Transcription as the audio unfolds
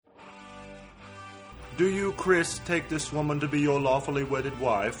Do you, Chris, take this woman to be your lawfully wedded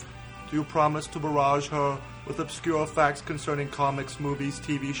wife? Do you promise to barrage her with obscure facts concerning comics, movies,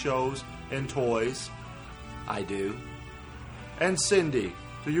 TV shows, and toys? I do. And Cindy,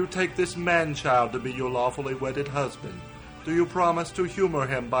 do you take this man-child to be your lawfully wedded husband? Do you promise to humor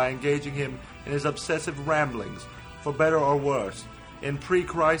him by engaging him in his obsessive ramblings, for better or worse, in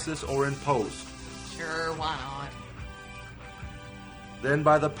pre-crisis or in post? Sure, why not? Then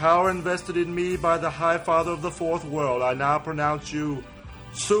by the power invested in me by the High Father of the Fourth World, I now pronounce you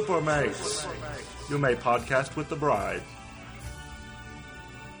Supermates. You may podcast with the bride.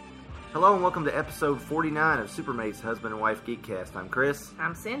 Hello and welcome to episode 49 of Supermates Husband and Wife Geekcast. I'm Chris.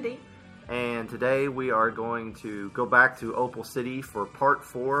 I'm Cindy. And today we are going to go back to Opal City for part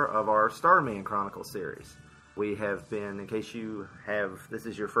 4 of our Starman Chronicles series. We have been, in case you have, this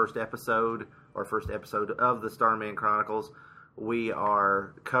is your first episode, or first episode of the Starman Chronicles, we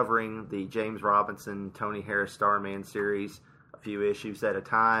are covering the James Robinson, Tony Harris Starman series, a few issues at a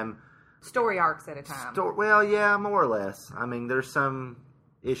time. Story arcs at a time. Well, yeah, more or less. I mean, there's some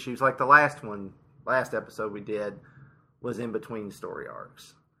issues, like the last episode we did was in between story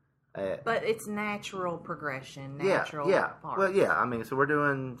arcs. But it's natural progression, yeah. part. Well, yeah, I mean, so we're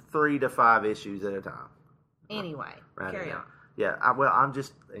doing 3 to 5 issues at a time. Anyway, right carry on. Yeah, I'm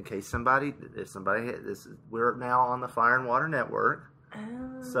just, in case we're now on the Fire and Water Network.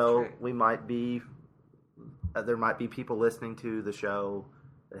 Oh, so true. we might be, there might be people listening to the show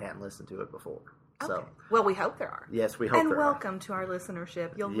that hadn't listened to it before. Okay. So, well, we hope there are. yes, we hope there are. And welcome to our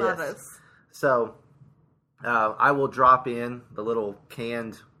listenership. You'll love us. So, I will drop in the little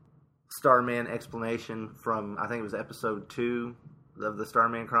canned Starman explanation from, I think it was episode 2 of the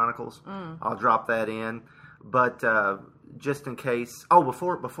Starman Chronicles. I'll drop that in. But just in case... Oh,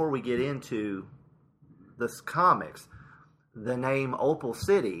 before we get into this comics, the name Opal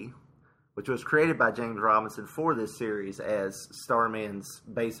City, which was created by James Robinson for this series as Starman's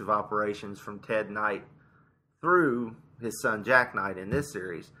base of operations from Ted Knight through his son Jack Knight in this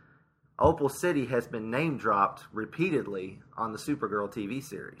series, Opal City has been name-dropped repeatedly on the Supergirl TV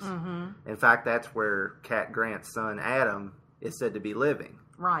series. Mm-hmm. In fact, that's where Cat Grant's son Adam is said to be living.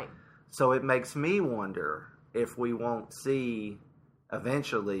 Right. So it makes me wonder if we won't see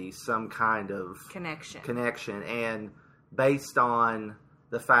eventually some kind of connection. And based on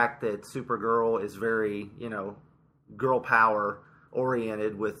the fact that Supergirl is very, girl power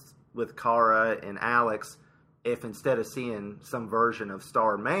oriented with Kara and Alex, if instead of seeing some version of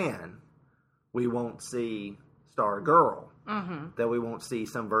Starman, we won't see Stargirl, that we won't see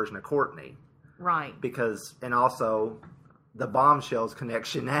some version of Courtney. Right. And also the Bombshells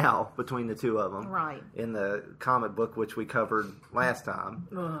connection now between the two of them. Right. In the comic book, which we covered last time.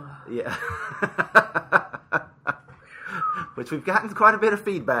 Ugh. Yeah. Which we've gotten quite a bit of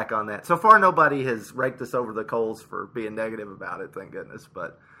feedback on that. So far, nobody has raked us over the coals for being negative about it, thank goodness.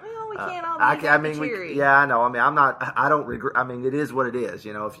 But well, we can't all be cheery. Yeah, I know. I mean, I don't regret. I mean, it is what it is.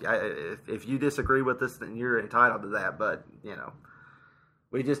 If you disagree with us, then you're entitled to that. But,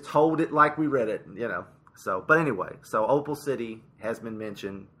 we just hold it like we read it, So, but anyway, so Opal City has been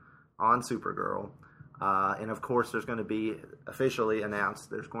mentioned on Supergirl. And of course, there's going to be, officially announced,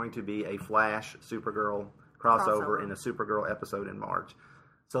 there's going to be a Flash Supergirl crossover in a Supergirl episode in March.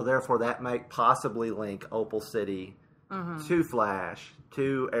 So therefore, that might possibly link Opal City to Flash,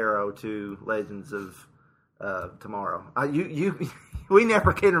 to Arrow, to Legends of Tomorrow. We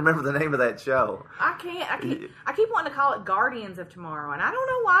never can remember the name of that show. I keep wanting to call it Guardians of Tomorrow, and I don't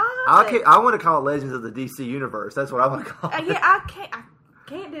know why. I want to call it Legends of the DC Universe. That's what I want to call it. Yeah, I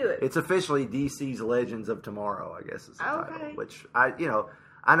can't do it. It's officially DC's Legends of Tomorrow, I guess is the title. Which I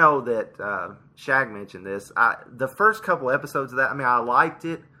know that Shag mentioned this. The first couple episodes of that, I liked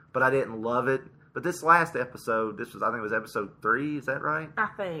it, but I didn't love it. But this last episode, I think it was episode 3, is that right? I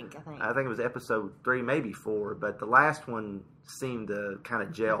think it was episode 3, maybe 4, but the last one seemed to kind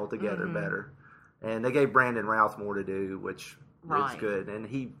of gel together better. And they gave Brandon Routh more to do, which is good. And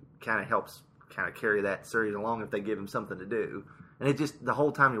he kind of helps carry that series along if they give him something to do. And it just, the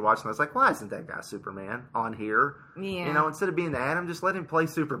whole time you're watching, I was like, why isn't that guy Superman on here? Yeah. Instead of being the Atom, just let him play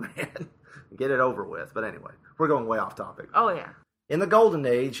Superman. Get it over with. But anyway, we're going way off topic. Oh, yeah. In the Golden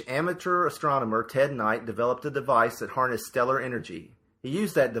Age, amateur astronomer Ted Knight developed a device that harnessed stellar energy. He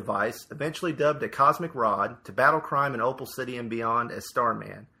used that device, eventually dubbed a cosmic rod, to battle crime in Opal City and beyond as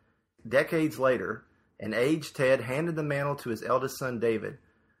Starman. Decades later, an aged Ted handed the mantle to his eldest son David,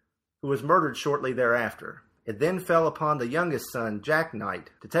 who was murdered shortly thereafter. It then fell upon the youngest son, Jack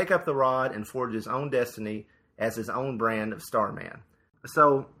Knight, to take up the rod and forge his own destiny as his own brand of Starman.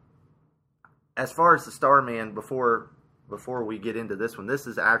 So, as far as the Starman, before we get into this one, this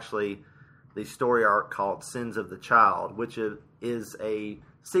is actually the story arc called Sins of the Child, which is a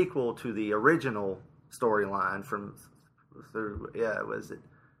sequel to the original storyline from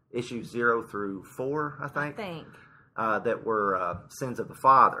issue 0 through 4, I think. That were Sins of the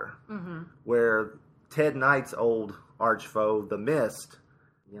Father, where Ted Knight's old archfoe, the Mist,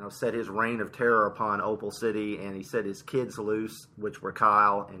 set his reign of terror upon Opal City, and he set his kids loose, which were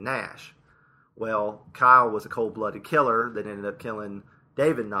Kyle and Nash. Well, Kyle was a cold-blooded killer that ended up killing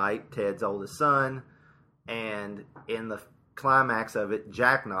David Knight, Ted's oldest son, and in the climax of it,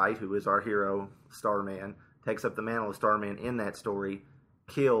 Jack Knight, who is our hero, Starman, takes up the mantle of Starman in that story,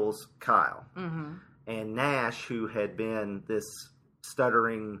 kills Kyle. And Nash, who had been this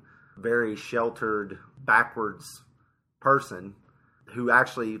stuttering, very sheltered, backwards person, who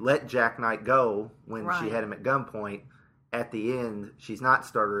actually let Jack Knight go when she had him at gunpoint, at the end, she's not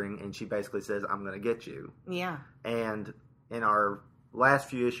stuttering, and she basically says, I'm going to get you. Yeah. And in our last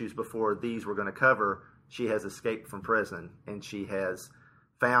few issues before these we're going to cover, she has escaped from prison, and she has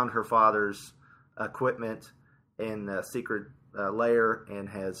found her father's equipment in a secret lair and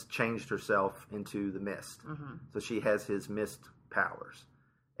has changed herself into the Mist. So she has his Mist powers.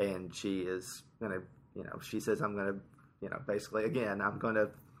 And she is going to, she says, I'm going to, basically, again, I'm going to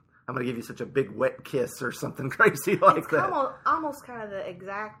give you such a big wet kiss or something crazy like that. It's almost kind of the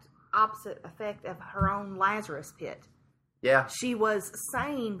exact opposite effect of her own Lazarus pit. Yeah. She was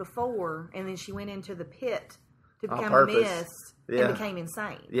sane before, and then she went into the pit to become a Mist and became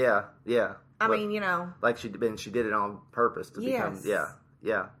insane. Yeah, yeah. I mean, like she did it on purpose to become.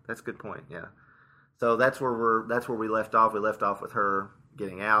 Yeah. That's a good point. Yeah. So that's where we left off. We left off with her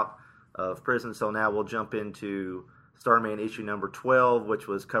getting out of prison. So now we'll jump into Starman issue number 12, which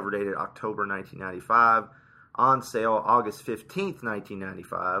was cover dated October 1995. On sale August 15th,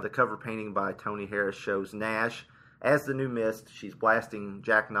 1995. The cover painting by Tony Harris shows Nash as the new Mist. She's blasting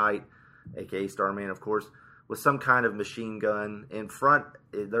Jack Knight, a.k.a. Starman, of course, with some kind of machine gun.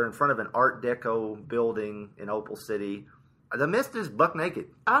 They're in front of an Art Deco building in Opal City. The Mist is buck naked.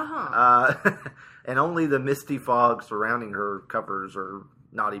 And only the misty fog surrounding her covers her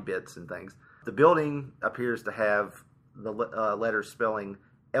naughty bits and things. The building appears to have the letters spelling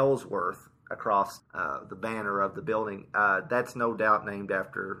Ellsworth across the banner of the building. That's no doubt named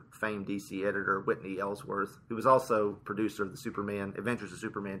after famed DC editor Whitney Ellsworth, who was also producer of the Adventures of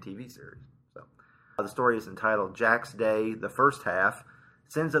Superman TV series. So the story is entitled Jack's Day, the first half,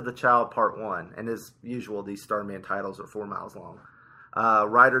 Sins of the Child Part 1. And as usual, these Starman titles are 4 miles long.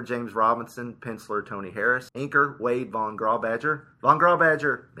 Writer James Robinson, penciler Tony Harris, inker Wade Von Grawbadger.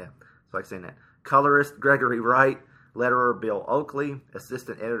 Yeah, it's like saying that. Colorist Gregory Wright, letterer Bill Oakley,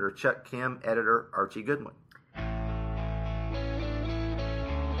 assistant editor Chuck Kim, editor Archie Goodwin.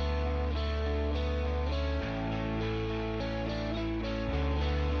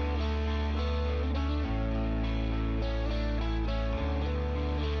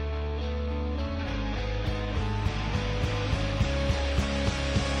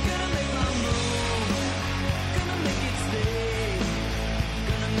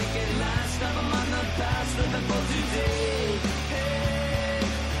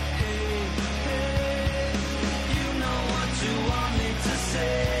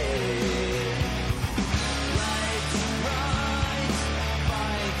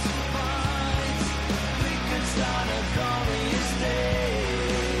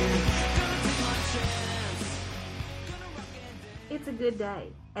 It's a good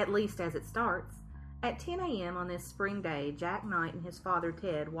day, at least as it starts. At 10 a.m. on this spring day, Jack Knight and his father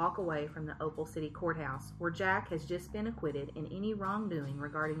Ted walk away from the Opal City Courthouse, where Jack has just been acquitted in any wrongdoing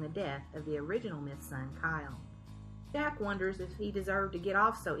regarding the death of the original Mist's son, Kyle. Jack wonders if he deserved to get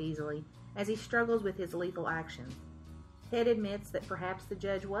off so easily as he struggles with his lethal actions. Ted admits that perhaps the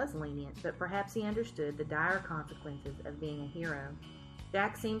judge was lenient, but perhaps he understood the dire consequences of being a hero.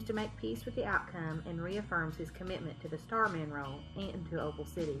 Jack seems to make peace with the outcome and reaffirms his commitment to the Starman role and to Opal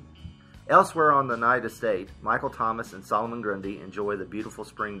City. Elsewhere on the Knight estate, Michael Thomas and Solomon Grundy enjoy the beautiful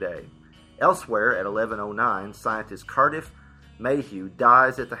spring day. Elsewhere at 11:09, scientist Cardiff Mayhew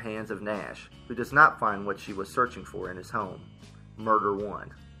dies at the hands of Nash, who does not find what she was searching for in his home. Murder 1.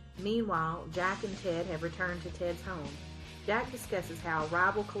 Meanwhile, Jack and Ted have returned to Ted's home. Jack discusses how a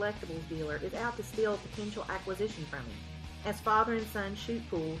rival collectibles dealer is out to steal a potential acquisition from him. As father and son shoot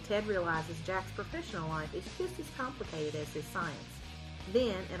pool, Ted realizes Jack's professional life is just as complicated as his science.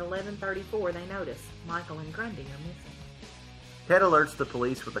 Then, at 11:34, they notice Michael and Grundy are missing. Ted alerts the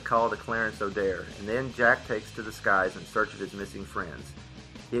police with a call to Clarence O'Dare, and then Jack takes to the skies in search of his missing friends.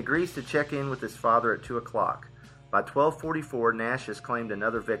 He agrees to check in with his father at 2 o'clock. By 12:44, Nash has claimed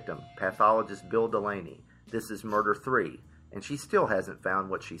another victim, pathologist Bill Delaney. This is murder 3, and she still hasn't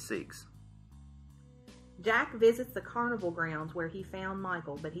found what she seeks. Jack visits the carnival grounds where he found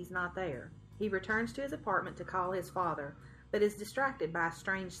Michael, but he's not there. He returns to his apartment to call his father, but is distracted by a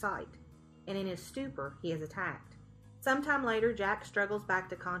strange sight, and in his stupor, he is attacked. Sometime later, Jack struggles back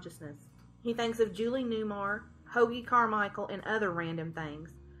to consciousness. He thinks of Julie Newmar, Hoagie Carmichael, and other random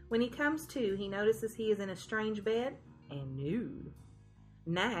things. When he comes to, he notices he is in a strange bed and nude.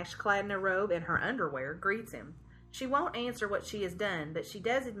 Nash, clad in a robe and her underwear, greets him. She won't answer what she has done, but she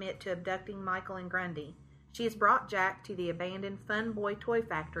does admit to abducting Michael and Grundy. She has brought Jack to the abandoned Fun Boy toy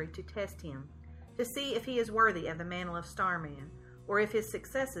factory to test him, to see if he is worthy of the mantle of Starman, or if his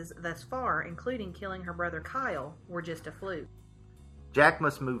successes thus far, including killing her brother Kyle, were just a fluke. Jack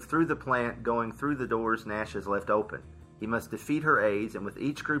must move through the plant, going through the doors Nash has left open. He must defeat her aides, and with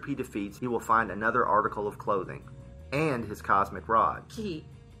each group he defeats, he will find another article of clothing. And his cosmic rod. Gee.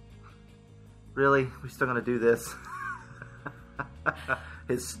 Really? We still gonna do this?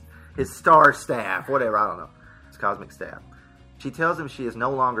 his star staff, whatever, I don't know. His cosmic staff. She tells him she is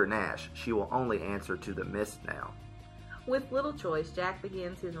no longer Nash. She will only answer to the mist now. With little choice, Jack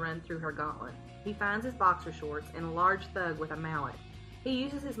begins his run through her gauntlet. He finds his boxer shorts and a large thug with a mallet. He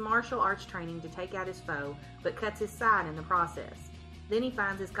uses his martial arts training to take out his foe, but cuts his side in the process. Then he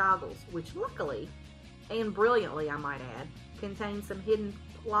finds his goggles, which luckily, and brilliantly I might add, contain some hidden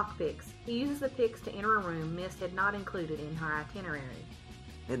lockpicks. He uses the picks to enter a room Mist had not included in her itinerary.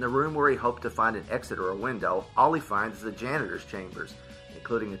 In the room where he hoped to find an exit or a window, all he finds is the janitor's chambers,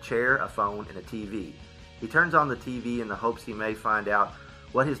 including a chair, a phone, and a TV. He turns on the TV in the hopes he may find out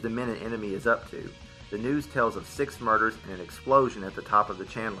what his demented enemy is up to. The news tells of 6 murders and an explosion at the top of the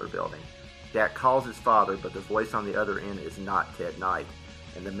Chandler building. Jack calls his father, but the voice on the other end is not Ted Knight,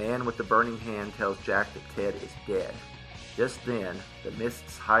 and the man with the burning hand tells Jack that Ted is dead. Just then, the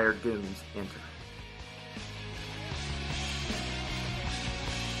Mist's hired goons enter.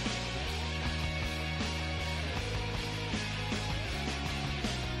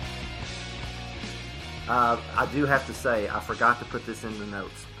 I do have to say, I forgot to put this in the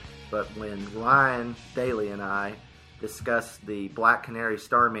notes, but when Ryan Daly and I discussed the Black Canary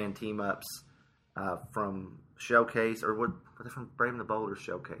Starman team-ups from Showcase, or were they from Brave and the Bold or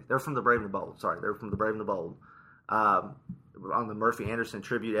Showcase? They're from the Brave and the Bold. Sorry, they're from the Brave and the Bold. On the Murphy Anderson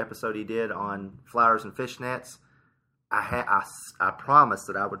tribute episode he did on Flowers and Fishnets, I promised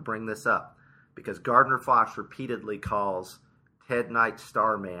that I would bring this up because Gardner Fox repeatedly calls Ted Knight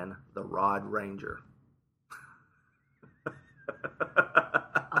Starman the Rod Ranger.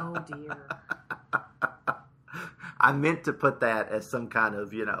 Oh dear. I meant to put that as some kind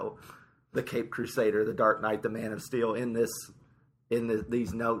of, the Cape Crusader, the Dark Knight, the Man of Steel in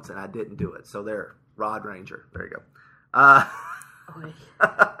these notes, and I didn't do it. So there, Rod Ranger. There you go.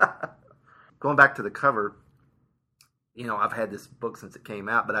 Going back to the cover, I've had this book since it came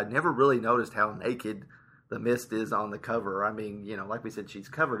out, but I'd never really noticed how naked the Mist is on the cover. I mean, like we said, she's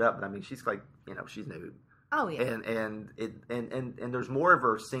covered up, but I mean, she's like, she's nude. Oh yeah. And there's more of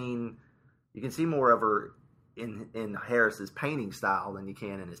her scene. You can see more of her in Harris's painting style than you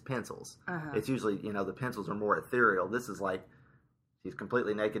can in his pencils. Uh-huh. It's usually, the pencils are more ethereal. This is like she's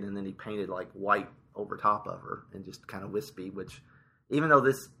completely naked, and then he painted like white over top of her and just kind of wispy, which even though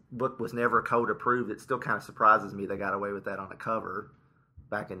this book was never code approved, it still kind of surprises me they got away with that on the cover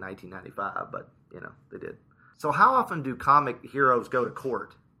back in 1995, but they did. So how often do comic heroes go to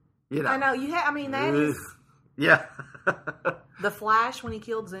court? I know that is yeah. The Flash when he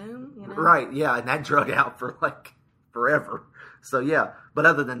killed Zoom, Right, yeah, and that drug out for like forever. So yeah, but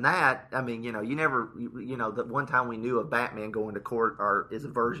other than that, I mean, you never, the one time we knew of Batman going to court is a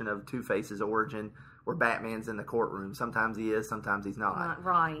version of Two-Face's origin where Batman's in the courtroom. Sometimes he is, sometimes he's not.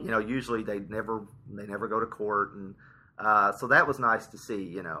 Right. Usually they never go to court, and so that was nice to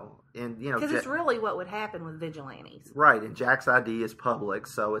see, and because it's really what would happen with vigilantes, right? And Jack's ID is public,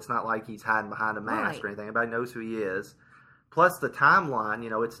 so it's not like he's hiding behind a mask or anything. Everybody knows who he is. Plus the timeline,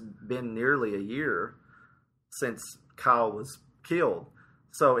 it's been nearly a year since Kyle was killed,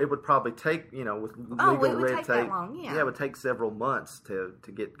 so it would probably take, with legal red tape, it would take several months to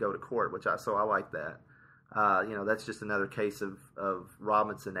go to court, which I like that. That's just another case of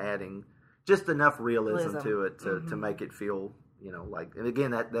Robinson adding just enough realism to it to make it feel, like, and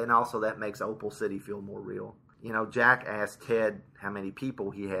again, that makes Opal City feel more real. Jack asked Ted how many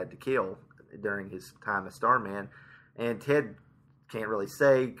people he had to kill during his time as Starman, and Ted can't really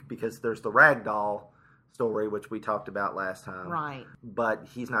say because there's the Ragdoll story, which we talked about last time. Right. But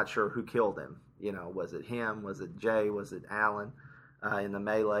he's not sure who killed him. Was it him? Was it Jay? Was it Alan in the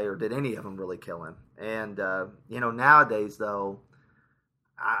melee? Or did any of them really kill him? And, nowadays, though,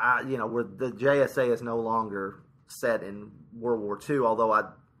 where the JSA is no longer set in World War II, although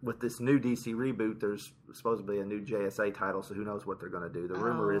with this new DC reboot, there's supposed to be a new JSA title, so who knows what they're going to do. The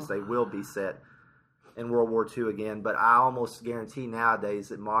rumor is they will be set in World War II again, but I almost guarantee nowadays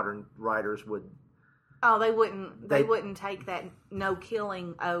that modern writers would... Oh, they wouldn't. They wouldn't take that no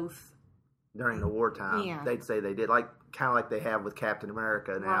killing oath during the wartime. Yeah. They'd say they did, kind of like they have with Captain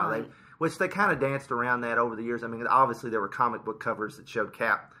America now. Right. Which they kind of danced around that over the years. I mean, obviously there were comic book covers that showed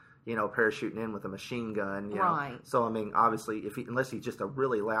Cap, parachuting in with a machine gun. Right. So I mean, obviously, unless he's just a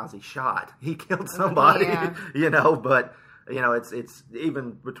really lousy shot, he killed somebody. Yeah. But it's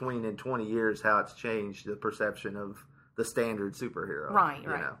even between in 20 years how it's changed the perception of the standard superhero. Right.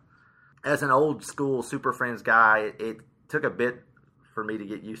 As an old school Super Friends guy, it took a bit for me to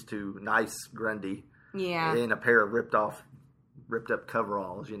get used to nice Grundy. Yeah. In a pair of ripped up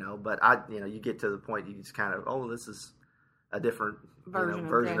coveralls, But you get to the point you just kind of, this is a different version of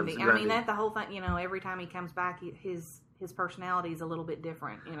Grundy. I mean, that's the whole thing. Every time he comes back, his personality is a little bit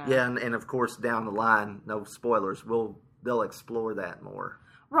different. Yeah, and of course down the line, no spoilers. They'll explore that more.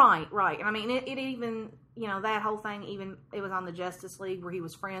 Right. I mean, it even that whole thing. Even it was on the Justice League where he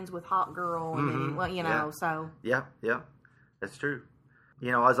was friends with Hawk Girl, and then, so yeah, that's true.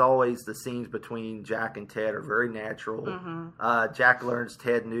 As always, the scenes between Jack and Ted are very natural. Mm-hmm. Jack learns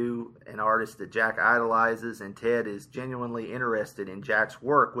Ted knew an artist that Jack idolizes, and Ted is genuinely interested in Jack's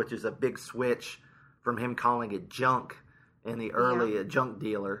work, which is a big switch from him calling it junk in the early a junk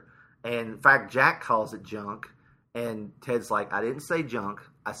dealer. And in fact, Jack calls it junk, and Ted's like, I didn't say junk,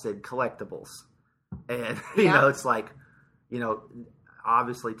 I said collectibles. And, it's like,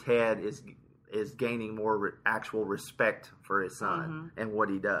 obviously Ted is gaining more actual respect for his son and what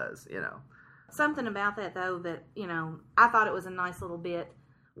he does, Something about that, though, that, I thought it was a nice little bit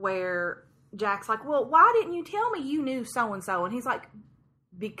where Jack's like, well, why didn't you tell me you knew so-and-so? And he's like,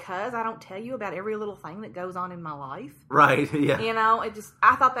 because I don't tell you about every little thing that goes on in my life. Right, yeah.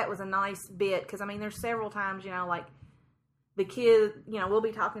 I thought that was a nice bit, because, I mean, there's several times, like, the kid, we'll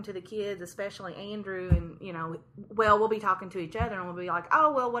be talking to the kids, especially Andrew, and, we'll be talking to each other, and we'll be like,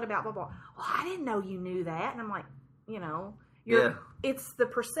 oh, well, what about blah, blah? Well, I didn't know you knew that. And I'm like, it's the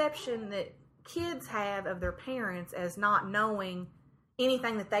perception that kids have of their parents as not knowing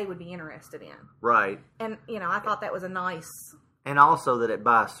anything that they would be interested in. Right. And, I thought that was a nice... And also that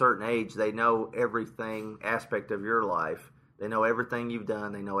by a certain age, they know everything aspect of your life. They know everything you've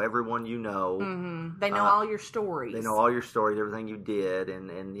done. They know everyone you know. Mm-hmm. They know all your stories. They know all your stories, everything you did, and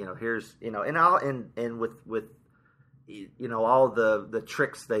here's and with all the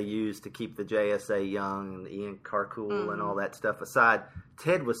tricks they use to keep the JSA young and Ian Carcool and all that stuff aside.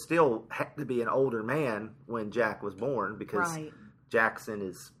 Ted had to be an older man when Jack was born because Jack's in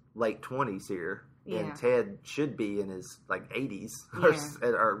his late 20s here. Yeah. And Ted should be in his 80s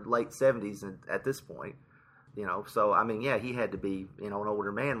or late 70s at this point. So I mean, he had to be, an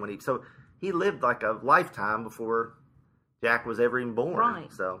older man so he lived like a lifetime before Jack was ever even born.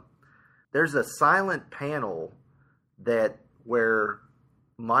 Right. So there's a silent panel where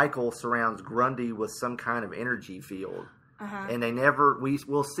Michael surrounds Grundy with some kind of energy field, and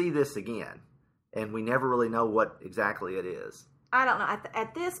we'll see this again, and we never really know what exactly it is. I don't know.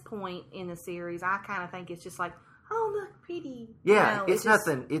 At this point in the series, I kind of think it's just like, oh, look, pretty. Yeah, it's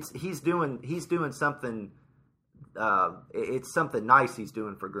nothing. He's doing something. It's something nice he's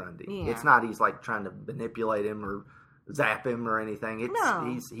doing for Grundy. Yeah. It's not he's trying to manipulate him or zap him or anything.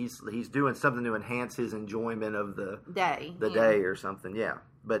 No. He's doing something to enhance his enjoyment of the day, day or something. Yeah,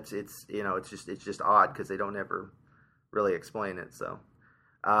 but it's it's just odd because they don't ever really explain it. So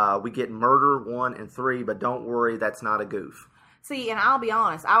we get Murder 1 and 3, but don't worry, that's not a goof. See, and I'll be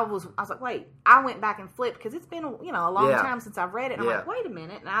honest, I was like, wait, I went back and flipped, because it's been, a long time since I've read it, and I'm like, wait a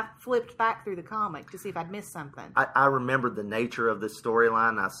minute, and I flipped back through the comic to see if I'd missed something. I remembered the nature of this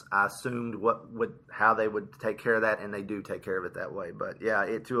storyline. I assumed how they would take care of that, and they do take care of it that way, but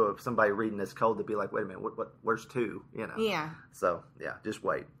to somebody reading this code, to be like, wait a minute, where's 2, Yeah. So, just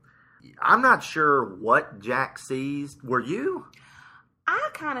wait. I'm not sure what Jack sees. Were you? I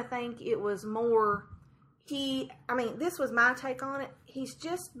kind of think it was more... this was my take on it. He's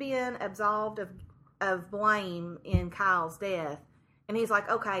just been absolved of blame in Kyle's death. And he's like,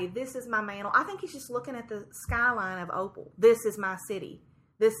 okay, this is my mantle. I think he's just looking at the skyline of Opal. This is my city.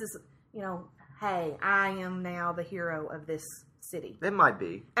 This is, hey, I am now the hero of this city. It might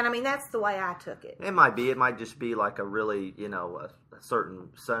be. And that's the way I took it. It might be. It might just be like a really, a certain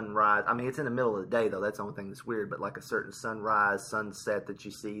sunrise. It's in the middle of the day, though. That's the only thing that's weird. But like a certain sunrise, sunset that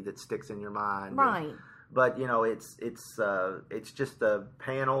you see that sticks in your mind. Right. But it's just a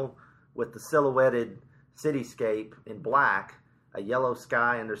panel with the silhouetted cityscape in black, a yellow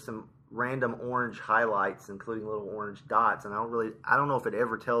sky, and there's some random orange highlights, including little orange dots, and I don't know if it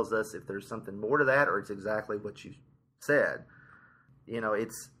ever tells us if there's something more to that or it's exactly what you said.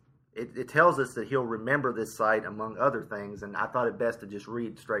 It tells us that he'll remember this site among other things, and I thought it best to just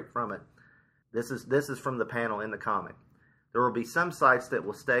read straight from it. This is from the panel in the comic. There will be some sights that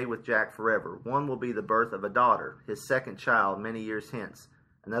will stay with Jack forever. One will be the birth of a daughter, his second child, many years hence.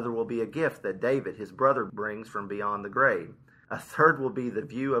 Another will be a gift that David, his brother, brings from beyond the grave. A third will be the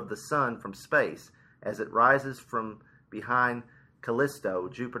view of the sun from space as it rises from behind Callisto,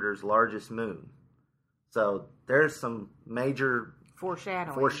 Jupiter's largest moon. So there's some major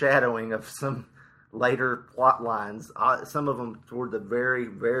foreshadowing of some later plot lines, some of them toward the very,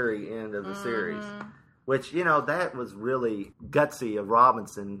 very end of the series. Which, that was really gutsy of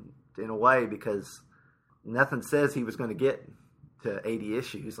Robinson in a way, because nothing says he was going to get to 80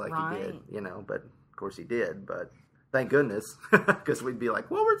 issues like he did, but of course he did, but thank goodness, because we'd be like,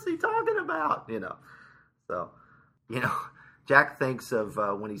 what was he talking about, So, Jack thinks of,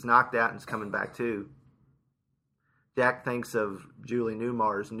 when he's knocked out and is coming back to, Jack thinks of Julie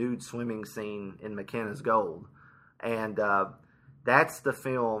Newmar's nude swimming scene in McKenna's Gold. And that's the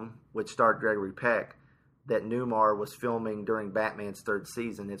film which starred Gregory Peck that Newmar was filming during Batman's third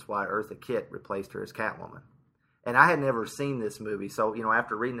season. It's why Eartha Kitt replaced her as Catwoman. And I had never seen this movie, so,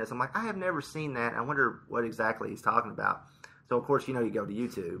 after reading this, I'm like, I have never seen that. I wonder what exactly he's talking about. So, of course, you go to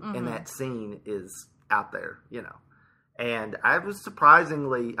YouTube, and that scene is out there, And I was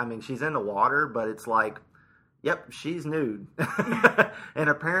surprisingly, she's in the water, but it's like, yep, she's nude. And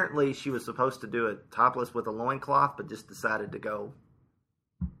apparently she was supposed to do it topless with a loincloth, but just decided to go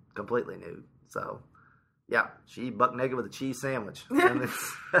completely nude. So, yeah, she buck naked with a cheese sandwich. And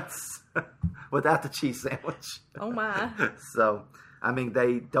that's without the cheese sandwich. Oh, my. So,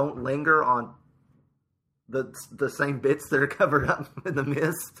 they don't linger on the same bits that are covered up in the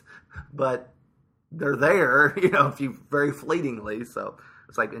mist, but they're there, if you very fleetingly. So,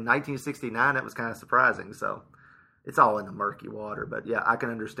 it's like in 1969, that was kind of surprising. So, it's all in the murky water. But, yeah, I can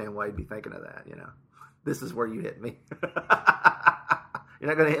understand why you'd be thinking of that, This is where you hit me. You're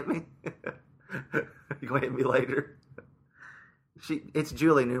not going to hit me? You're going to hit me later? It's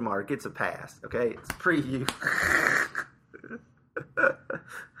Julie Newmar. It's a pass, okay? It's pre-you.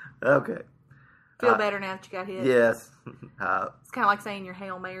 Okay. Feel better now that you got hit? Yes. It's kind of like saying your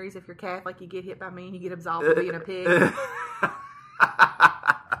Hail Marys. If you're Catholic, you get hit by me and you get absolved of being a pig.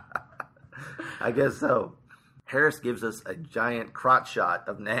 I guess so. Harris gives us a giant crotch shot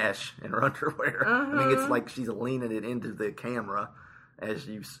of Nash in her underwear. It's like she's leaning it into the camera as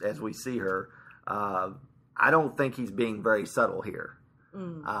we see her. I don't think he's being very subtle here.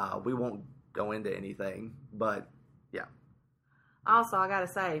 We won't go into anything, but yeah. Also, I gotta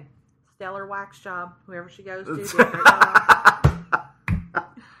say, stellar wax job. Whoever she goes to, did a great job.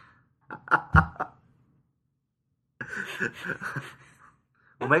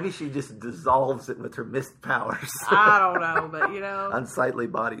 Well, maybe she just dissolves it with her mist powers. I don't know, but unsightly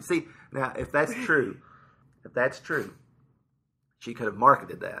body. See, now if that's true, she could have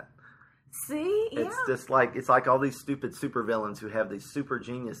marketed that. See, yeah. It's like all these stupid supervillains who have these super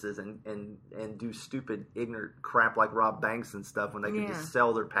geniuses and do stupid, ignorant crap like rob banks and stuff when they can just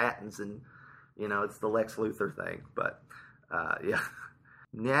sell their patents, and it's the Lex Luthor thing. But yeah,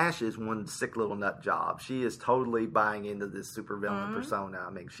 Nash is one sick little nut job. She is totally buying into this supervillain persona.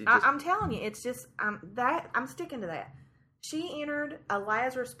 I'm telling you, it's just I'm sticking to that. She entered a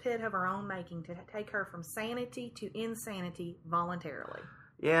Lazarus pit of her own making to take her from sanity to insanity voluntarily.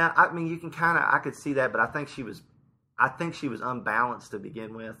 Yeah, you can I could see that, but I think she was unbalanced to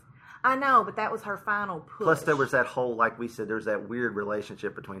begin with. I know, but that was her final push. Plus, there was that whole, like we said, there's that weird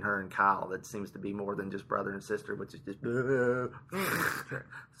relationship between her and Kyle that seems to be more than just brother and sister, which is just...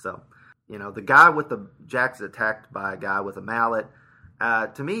 So, the guy with Jack's attacked by a guy with a mallet.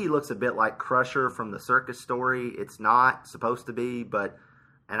 To me, he looks a bit like Crusher from the Circus Story. It's not supposed to be, but...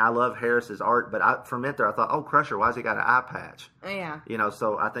 And I love Harris's art, but for a minute there, I thought, oh, Crusher, why's he got an eye patch? Yeah.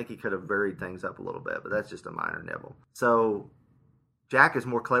 So I think he could have varied things up a little bit, but that's just a minor nibble. So Jack is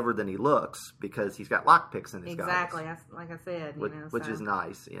more clever than he looks because he's got lockpicks in his goggles. Exactly, like I said. Which is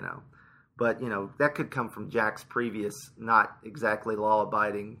nice, But, that could come from Jack's previous not exactly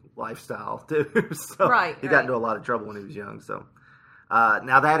law-abiding lifestyle, too. So right, he got into a lot of trouble when he was young. So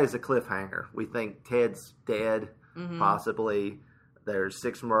now that is a cliffhanger. We think Ted's dead, possibly. There's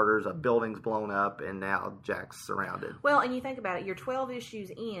 6 murders, a building's blown up, and now Jack's surrounded. Well, and you think about it, you're 12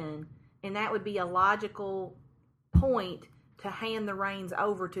 issues in, and that would be a logical point to hand the reins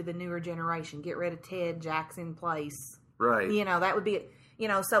over to the newer generation. Get rid of Ted, Jack's in place. Right. That would be,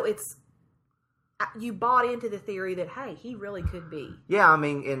 so it's, you bought into the theory that, hey, he really could be. Yeah, I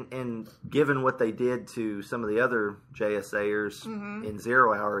mean, and given what they did to some of the other JSAers in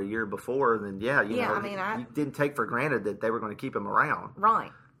 0 Hour a year before, then you didn't take for granted that they were going to keep him around.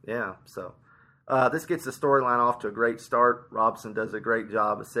 Right. Yeah, so this gets the storyline off to a great start. Robson does a great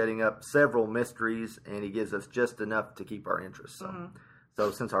job of setting up several mysteries, and he gives us just enough to keep our interest.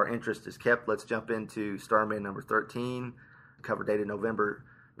 So since our interest is kept, let's jump into Starman number 13, cover dated November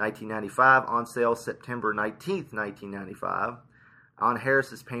 1995, on sale September 19th, 1995. On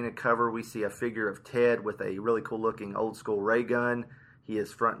Harris's painted cover, we see a figure of Ted with a really cool-looking old-school ray gun. He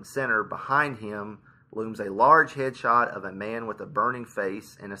is front and center. Behind him looms a large headshot of a man with a burning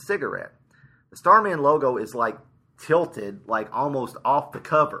face and a cigarette. The Starman logo is like tilted, like almost off the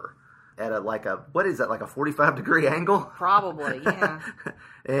cover at a 45-degree angle? Probably, yeah.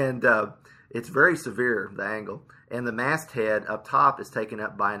 And it's very severe, the angle. And the masthead up top is taken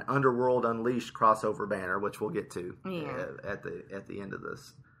up by an Underworld Unleashed crossover banner, which we'll get to at the end of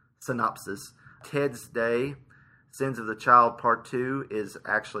this synopsis. Ted's Day, Sins of the Child Part 2 is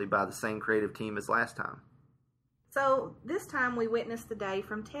actually by the same creative team as last time. So this time we witness the day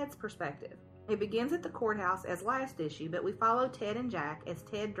from Ted's perspective. It begins at the courthouse as last issue, but we follow Ted and Jack as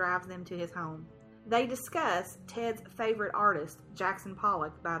Ted drives them to his home. They discuss Ted's favorite artist, Jackson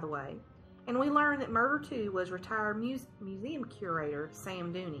Pollock, by the way, and we learn that Murder 2 was retired museum curator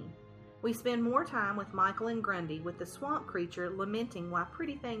Sam Dooney. We spend more time with Michael and Grundy, with the swamp creature lamenting why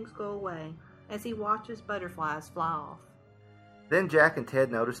pretty things go away as he watches butterflies fly off. Then Jack and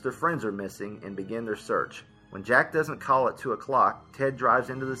Ted notice their friends are missing and begin their search. When Jack doesn't call at 2 o'clock, Ted drives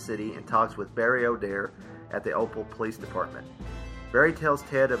into the city and talks with Barry O'Dare at the Opal Police Department. Barry tells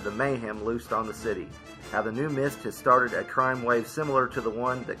Ted of the mayhem loosed on the city, how the new mist has started a crime wave similar to the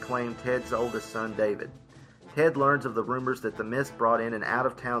one that claimed Ted's oldest son, David. Ted learns of the rumors that the mist brought in an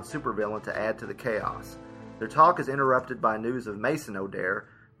out-of-town supervillain to add to the chaos. Their talk is interrupted by news of Mason O'Dare,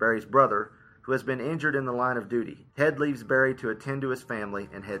 Barry's brother, who has been injured in the line of duty. Ted leaves Barry to attend to his family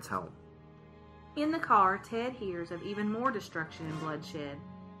and heads home. In the car, Ted hears of even more destruction and bloodshed.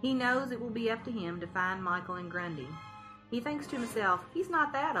 He knows it will be up to him to find Michael and Grundy. He thinks to himself, he's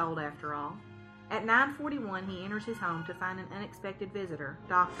not that old after all. At 9:41, he enters his home to find an unexpected visitor,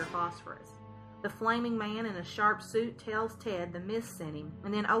 Dr. Phosphorus. The flaming man in a sharp suit tells Ted the mist sent him,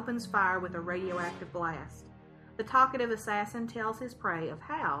 and then opens fire with a radioactive blast. The talkative assassin tells his prey of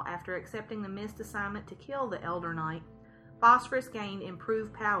how, after accepting the mist assignment to kill the Elder Knight, Phosphorus gained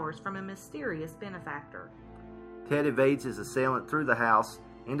improved powers from a mysterious benefactor. Ted evades his assailant through the house,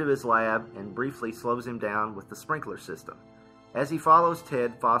 into his lab, and briefly slows him down with the sprinkler system. As he follows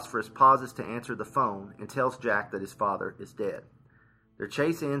Ted, Phosphorus pauses to answer the phone and tells Jack that his father is dead. Their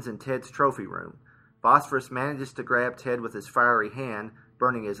chase ends in Ted's trophy room. Phosphorus manages to grab Ted with his fiery hand,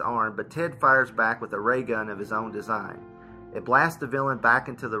 burning his arm, but Ted fires back with a ray gun of his own design. It blasts the villain back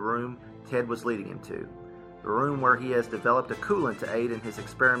into the room Ted was leading him to, the room where he has developed a coolant to aid in his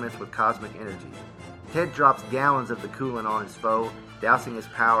experiments with cosmic energy. Ted drops gallons of the coolant on his foe, dousing his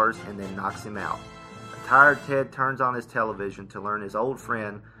powers, and then knocks him out. A tired Ted turns on his television to learn his old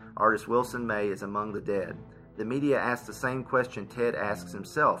friend, artist Wilson May, is among the dead. The media asks the same question Ted asks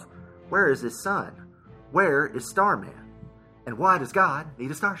himself. Where is his son? Where is Starman? And why does God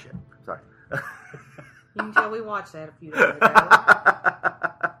need a starship? Sorry. You can tell we watched that a few days ago.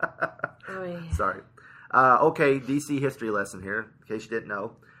 Sorry. Okay, DC history lesson here, in case you didn't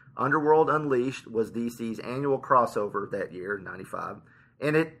know. Underworld Unleashed was DC's annual crossover that year, 95.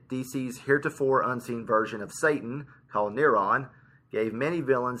 In it, DC's heretofore unseen version of Satan, called Neron, gave many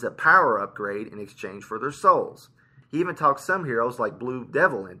villains a power upgrade in exchange for their souls. He even talked some heroes like Blue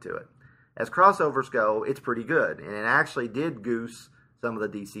Devil into it. As crossovers go, it's pretty good, and it actually did goose some of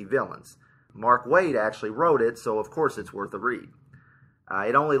the DC villains. Mark Waid actually wrote it, so of course it's worth a read.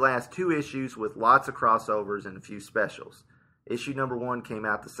 It only lasts 2 issues with lots of crossovers and a few specials. Issue number 1 came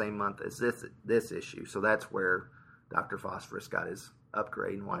out the same month as this issue, so that's where Dr. Phosphorus got his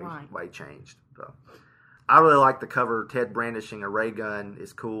upgrade and why he changed. So, I really like the cover. Ted brandishing a ray gun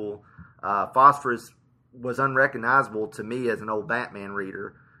is cool. Phosphorus was unrecognizable to me as an old Batman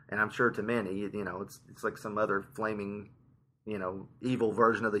reader, and I'm sure to many, it's like some other flaming, evil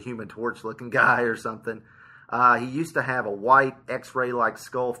version of the Human Torch looking guy or something. He used to have a white X-ray-like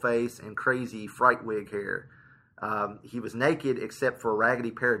skull face and crazy fright wig hair. He was naked except for a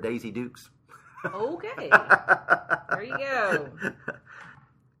raggedy pair of Daisy Dukes. Okay. There you go.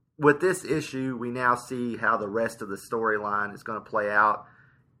 With this issue, we now see how the rest of the storyline is going to play out,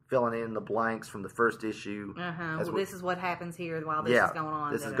 filling in the blanks from the first issue. Well, this is what happens here while this is going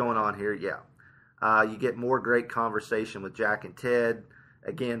on. This is going on here, yeah. You get more great conversation with Jack and Ted.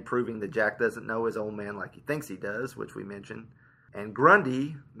 again proving that Jack doesn't know his old man like he thinks he does, which we mentioned. And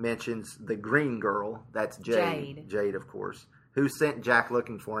Grundy mentions the green girl. That's Jade. Jade, of course, who sent Jack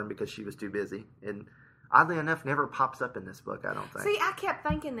looking for him because she was too busy. And oddly enough, never pops up in this book, I don't think. See, I kept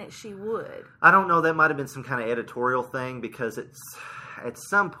thinking that she would. I don't know. That might have been some kind of editorial thing because it's at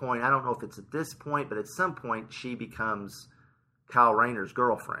some point, I don't know if it's at this point, but at some point she becomes Kyle Rayner's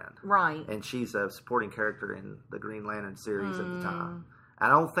girlfriend. Right. And she's a supporting character in the Green Lantern series at the time. I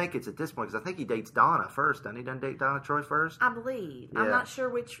don't think it's at this point because I think he dates Donna first. Doesn't he? Doesn't date Donna Troy first? I believe. Yeah. I'm not sure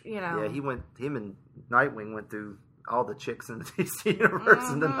which, Yeah, him and Nightwing went through all the chicks in the DC universe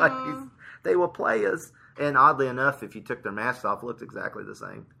in the 90s. They were players. And oddly enough, if you took their masks off, it looked exactly the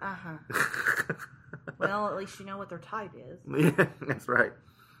same. Well, at least you know what their type is. Yeah, that's right.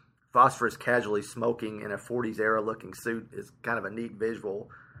 Phosphorus casually smoking in a 40s era looking suit is kind of a neat visual.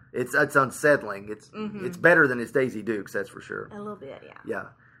 It's unsettling. It's better than his Daisy Dukes, that's for sure. A little bit, yeah. Yeah.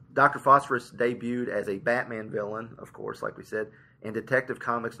 Dr. Phosphorus debuted as a Batman villain, of course, like we said, in Detective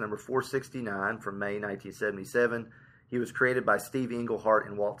Comics number 469 from May 1977. He was created by Steve Englehart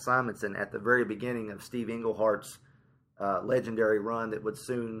and Walt Simonson at the very beginning of Steve Englehart's legendary run that would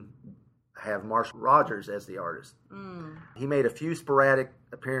soon have Marshall Rogers as the artist. He made a few sporadic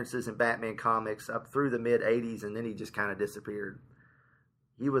appearances in Batman comics up through the mid-'80s, and then he just kind of disappeared.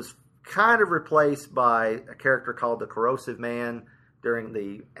 He was kind of replaced by a character called the Corrosive Man during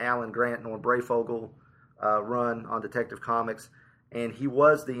the Alan Grant, Norm Brayfogle run on Detective Comics, and he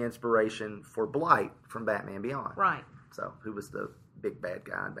was the inspiration for Blight from Batman Beyond. Right. So, who was the big bad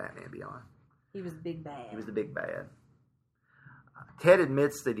guy in Batman Beyond? He was big bad. He was the big bad. Ted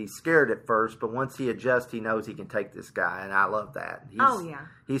admits that he's scared at first, but once he adjusts, he knows he can take this guy, and I love that.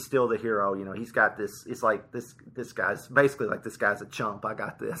 He's still the hero. You know, he's got this. It's like this guy's basically like this guy's a chump. I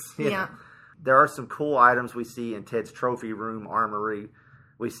got this. Yeah. There are some cool items we see in Ted's trophy room armory.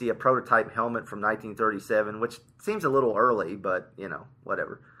 We see a prototype helmet from 1937, which seems a little early, but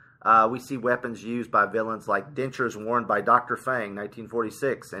whatever. We see weapons used by villains like dentures worn by Dr. Fang,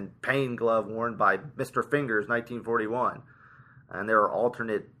 1946, and pain glove worn by Mr. Fingers, 1941. And there are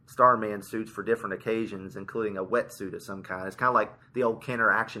alternate Starman suits for different occasions, including a wetsuit of some kind. It's kind of like the old Kenner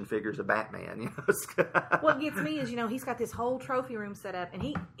action figures of Batman. What gets me is, he's got this whole trophy room set up, and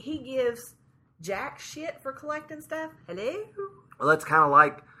he gives Jack shit for collecting stuff. Hello? Well, that's kind of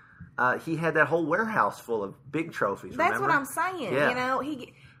like he had that whole warehouse full of big trophies. That's remember? what I'm saying. Yeah.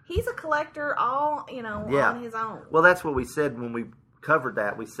 He's a collector all on his own. Well, that's what we said when we covered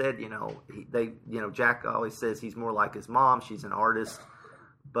that. We said, Jack always says he's more like his mom. She's an artist,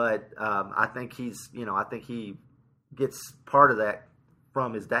 but I think he gets part of that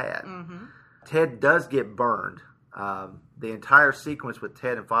from his dad. Mm-hmm. Ted does get burned. The entire sequence with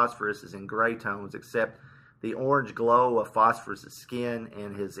Ted and Phosphorus is in gray tones, except the orange glow of Phosphorus' skin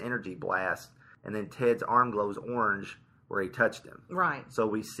and his energy blast, and then Ted's arm glows orange where he touched him. Right. So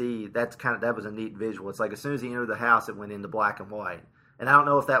we see that was a neat visual. It's like as soon as he entered the house, it went into black and white. And I don't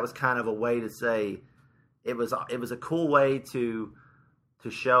know if that was kind of a way to say it was a cool way to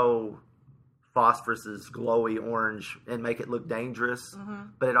show Phosphorus's glowy orange and make it look dangerous. Mm-hmm.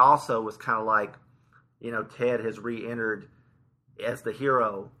 But it also was kind of like, Ted has re-entered as the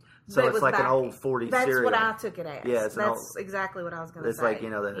hero. So it's like an old 40s that's serial. That's what I took it as. Yeah, that's exactly what I was going to say. It's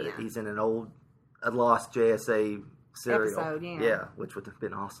like, he's in a lost JSA serial. Episode, yeah. Yeah, which would have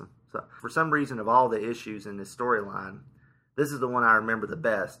been awesome. So for some reason, of all the issues in this storyline, this is the one I remember the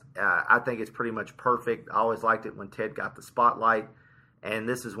best. I think it's pretty much perfect. I always liked it when Ted got the spotlight, and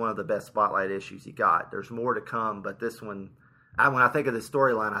this is one of the best spotlight issues he got. There's more to come, but this one, when I think of this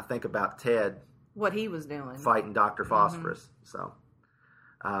storyline, I think about Ted. What he was doing. Fighting Dr. Phosphorus. Mm-hmm. So,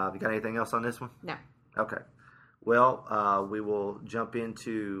 you got anything else on this one? No. Okay. Well, we will jump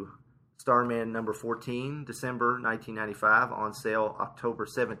into Starman number 14, December 1995, on sale October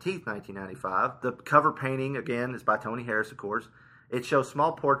 17th, 1995. The cover painting, again, is by Tony Harris, of course. It shows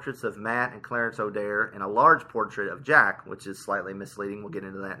small portraits of Matt and Clarence O'Dare and a large portrait of Jack, which is slightly misleading. We'll get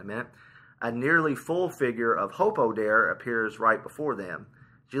into that in a minute. A nearly full figure of Hope O'Dare appears right before them.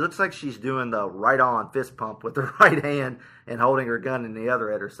 She looks like she's doing the right-on fist pump with her right hand and holding her gun in the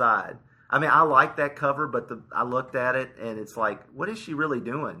other at her side. I mean, I like that cover, but I looked at it, and it's like, what is she really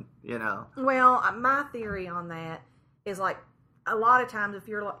doing, Well, my theory on that is, like, a lot of times if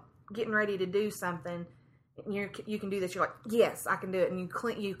you're getting ready to do something, you can do this, you're like, yes, I can do it, and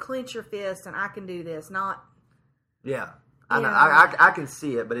you clench your fist, and I can do this, not... Yeah. I can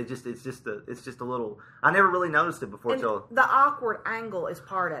see it, but it's just a little. I never really noticed it before until the awkward angle is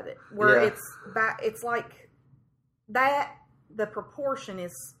part of it, where it's like that. The proportion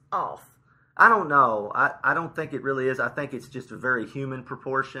is off. I don't know. I don't think it really is. I think it's just a very human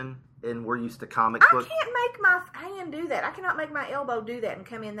proportion, and we're used to comic book. I can't make my hand do that. I cannot make my elbow do that and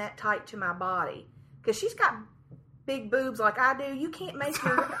come in that tight to my body. Because she's got big boobs like I do. You can't make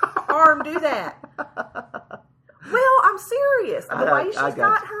your arm do that. Well, I'm serious. The way she's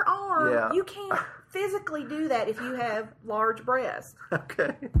got her arm, you can't physically do that if you have large breasts.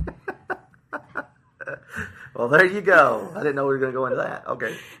 Okay. Well, there you go. I didn't know we were going to go into that.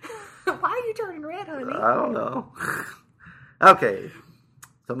 Okay. Why are you turning red, honey? I don't know. Okay.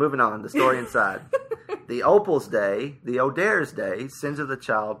 So moving on, the story inside. The Opal's Day, the O'Dare's Day, Sins of the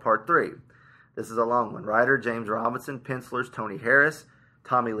Child, Part 3. This is a long one. Writer, James Robinson. Pencilers, Tony Harris.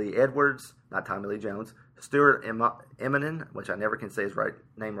 Tommy Lee Edwards. Not Tommy Lee Jones. Stuart Eminem, which I never can say his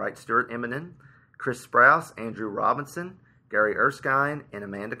name right. Stuart Eminem. Chris Sprouse. Andrew Robinson. Gary Erskine. And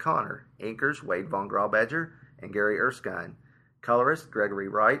Amanda Connor. Inkers, Wade Von Grawbadger and Gary Erskine. Colorist, Gregory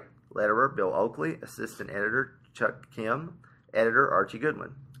Wright. Letterer, Bill Oakley. Assistant editor, Chuck Kim. Editor, Archie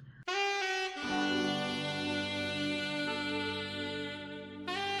Goodwin.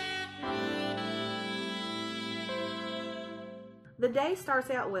 The day starts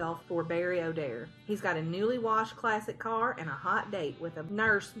out well for Barry O'Dare. He's got a newly washed classic car and a hot date with a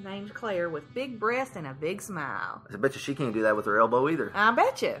nurse named Claire with big breasts and a big smile. I bet you she can't do that with her elbow either. I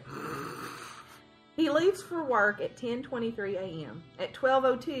bet you. He leaves for work at 10:23 a.m. At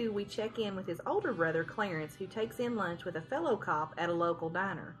 12:02, we check in with his older brother, Clarence, who takes in lunch with a fellow cop at a local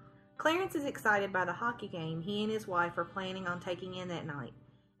diner. Clarence is excited by the hockey game he and his wife are planning on taking in that night.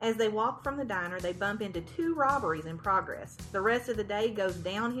 As they walk from the diner, they bump into 2 robberies in progress. The rest of the day goes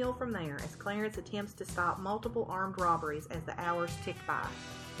downhill from there as Clarence attempts to stop multiple armed robberies as the hours tick by.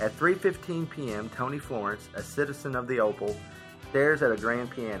 At 3:15 p.m., Tony Florence, a citizen of the Opal, stares at a grand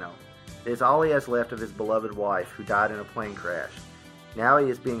piano. It is all he has left of his beloved wife, who died in a plane crash. Now he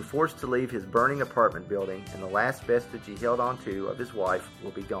is being forced to leave his burning apartment building, and the last vestige he held on to of his wife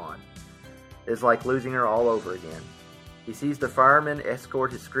will be gone. It is like losing her all over again. He sees the firemen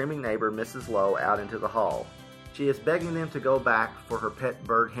escort his screaming neighbor, Mrs. Lowe, out into the hall. She is begging them to go back for her pet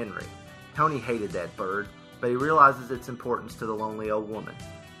bird, Henry. Tony hated that bird, but he realizes its importance to the lonely old woman.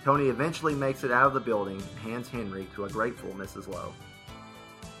 Tony eventually makes it out of the building and hands Henry to a grateful Mrs. Lowe.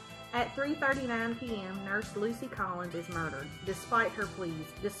 At 3:39 p.m., Nurse Lucy Collins is murdered, despite her pleas,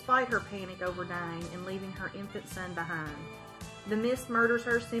 despite her panic over dying and leaving her infant son behind. The Mist murders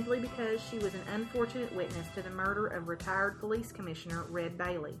her simply because she was an unfortunate witness to the murder of retired police commissioner Red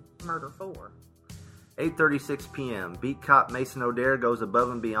Bailey. Murder 4. 8:36 p.m. Beat cop Mason O'Dare goes above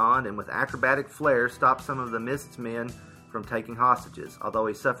and beyond and with acrobatic flair stops some of the Mist's men from taking hostages, although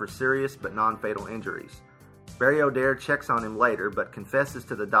he suffers serious but non-fatal injuries. Barry O'Dare checks on him later, but confesses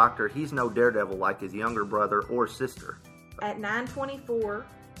to the doctor he's no daredevil like his younger brother or sister. At 9:24,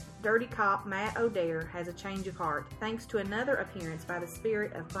 dirty cop Matt O'Dare has a change of heart, thanks to another appearance by the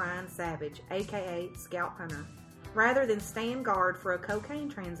spirit of Brian Savage, a.k.a. Scout Hunter. Rather than stand guard for a cocaine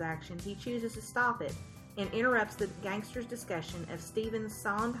transaction, he chooses to stop it and interrupts the gangster's discussion of Stephen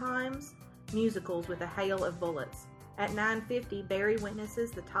Sondheim's musicals with a hail of bullets. At 9:50, Barry witnesses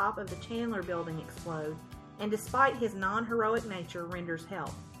the top of the Chandler building explode, and despite his non-heroic nature, renders help.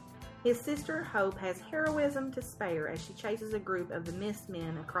 His sister, Hope, has heroism to spare as she chases a group of the Mist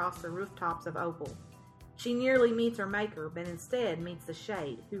men across the rooftops of Opal. She nearly meets her maker, but instead meets the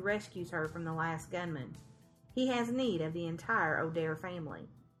Shade, who rescues her from the last gunman. He has need of the entire O'Dare family.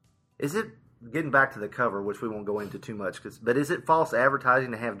 Is it, getting back to the cover, which we won't go into too much, but is it false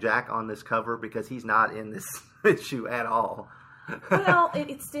advertising to have Jack on this cover because he's not in this issue at all? Well,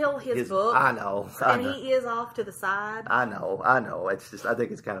 it's still his book. I know. And he is off to the side. I know. It's just, I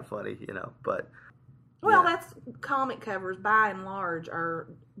think it's kind of funny, but... Well, that's comic covers, by and large, are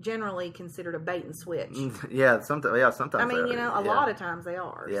generally considered a bait and switch. Sometimes. I mean, a lot of times they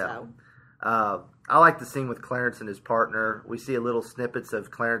are. Yeah. So. I like the scene with Clarence and his partner. We see a little snippets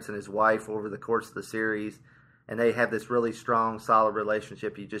of Clarence and his wife over the course of the series, and they have this really strong, solid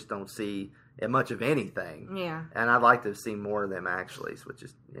relationship you just don't see in much of anything. Yeah. And I'd like to have seen more of them, actually, which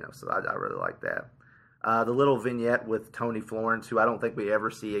is, so I really like that. The little vignette with Tony Florence, who I don't think we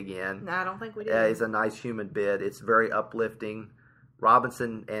ever see again. No, I don't think we do. Is a nice human bit. It's very uplifting.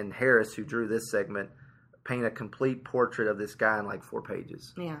 Robinson and Harris, who drew this segment, paint a complete portrait of this guy in like 4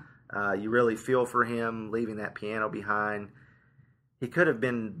 pages. Yeah. You really feel for him leaving that piano behind. He could have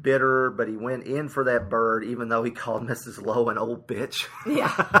been bitter, but he went in for that bird, even though he called Mrs. Lowe an old bitch.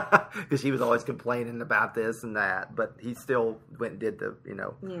 Yeah. Because she was always complaining about this and that. But he still went and did the,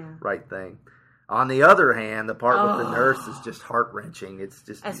 right thing. On the other hand, the part with the nurse is just heart-wrenching. It's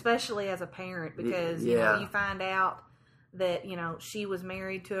just... Especially as a parent, because, you find out that, she was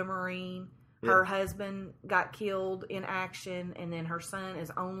married to a Marine. Her husband got killed in action, and then her son is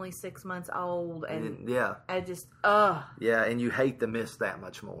only 6 months old. And I just, Yeah, and you hate to miss that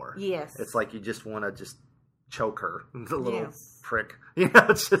much more. Yes. It's like you just want to just choke her, the little prick.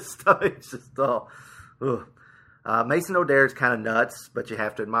 It's just, ugh. Mason O'Dare's kind of nuts, but you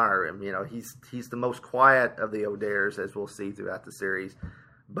have to admire him. He's the most quiet of the O'Dares, as we'll see throughout the series.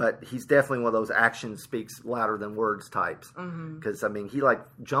 But he's definitely one of those action speaks louder than words types. Because, he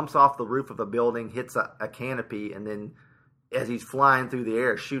jumps off the roof of a building, hits a canopy, and then as he's flying through the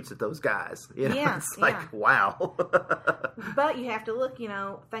air, shoots at those guys. It's like, wow. But you have to look,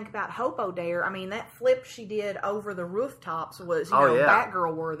 think about Hope O'Dare. That flip she did over the rooftops was,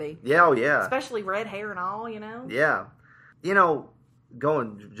 Batgirl worthy. Yeah, yeah. Especially red hair and all, Yeah.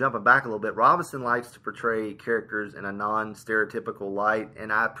 Jumping back a little bit, Robinson likes to portray characters in a non-stereotypical light,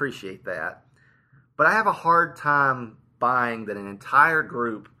 and I appreciate that. But I have a hard time buying that an entire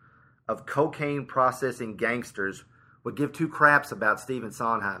group of cocaine-processing gangsters would give two craps about Stephen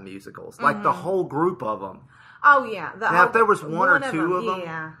Sondheim musicals. Like the whole group of them. Oh, yeah. Now, if there was one or two of them,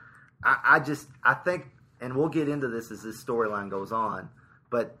 yeah. I think, and we'll get into this as this storyline goes on,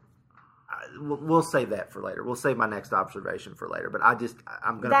 but we'll save that for later. We'll save my next observation for later. But I'm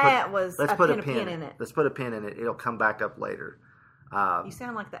going to let's put a pin in it. Let's put a pin in it. It'll come back up later. You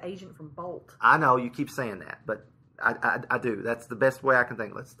sound like the agent from Bolt. I know you keep saying that, but I do. That's the best way I can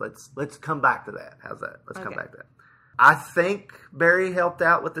think. Let's come back to that. How's that? Let's come back to that. I think Barry helped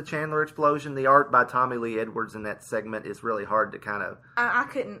out with the Chandler explosion. The art by Tommy Lee Edwards in that segment is really hard to kind of. I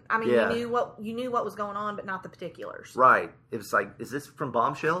couldn't. You knew what was going on, but not the particulars. Right. It was like, is this from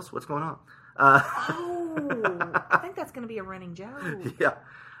Bombshells? What's going on? I think that's going to be a running joke. Yeah.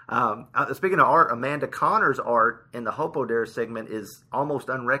 Speaking of art, Amanda Connor's art in the Hope O'Dare segment is almost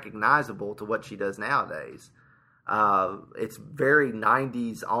unrecognizable to what she does nowadays. It's very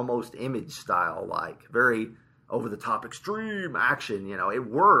 90s, almost Image style, like very over-the-top extreme action. It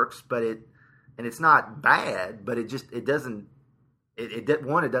works, but it's not bad, but it doesn't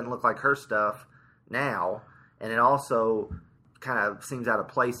look like her stuff now, and it also kind of seems out of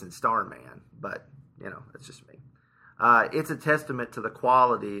place in Starman, but it's just me. It's a testament to the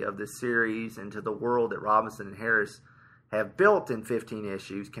quality of this series and to the world that Robinson and Harris have built in 15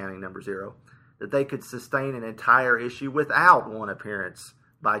 issues, counting number 0, that they could sustain an entire issue without one appearance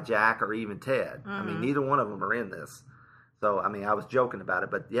by Jack or even Ted. Neither one of them are in this. So, I was joking about it,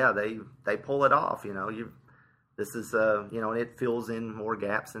 but yeah, they pull it off. This is, and it fills in more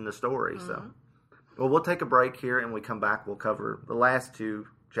gaps in the story. So, well, we'll take a break here, and when we come back, we'll cover the last 2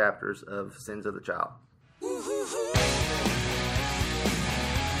 chapters of Sins of the Child.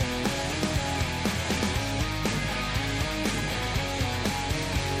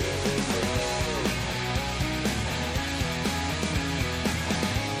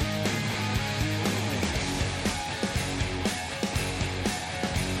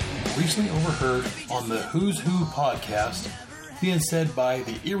 Recently overheard on the Who's Who podcast being said by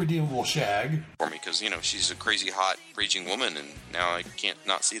the irredeemable Shag. For me, because, she's a crazy, hot, raging woman, and now I can't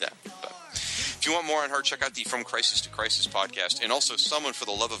not see that. But if you want more on her, check out the From Crisis to Crisis podcast, and also someone, for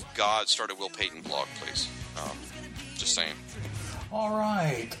the love of God, start a Will Payton blog, please. Just saying. All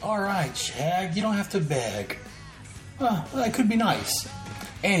right, Shag, you don't have to beg. That could be nice.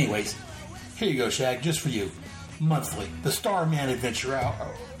 Anyways, here you go, Shag, just for you. Monthly, the Starman Adventure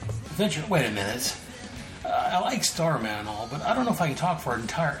Hour. Wait a minute. I like Starman and all, but I don't know if I can talk for an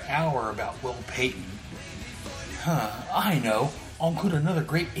entire hour about Will Payton. I know. I'll include another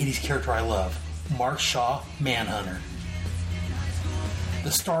great 80s character I love, Mark Shaw, Manhunter.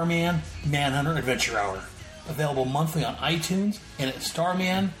 The Starman Manhunter Adventure Hour. Available monthly on iTunes and at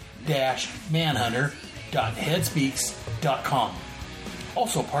starman-manhunter.headspeaks.com.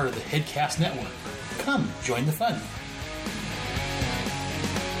 Also part of the Headcast Network. Come, join the fun.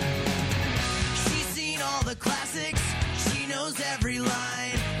 The classics, she knows every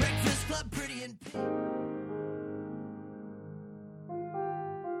line. Breakfast Club, Pretty in Pink.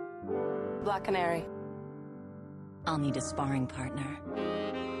 Black Canary. I'll need a sparring partner.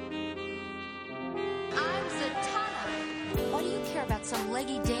 I'm Zatanna. Why do you care about some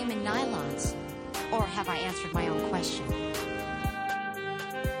leggy dame in nylons? Or have I answered my own question?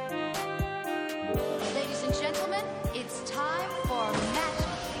 Ladies and gentlemen, it's time for matchmaking.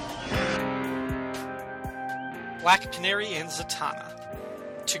 Black Canary and Zatanna,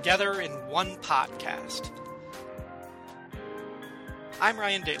 together in one podcast. I'm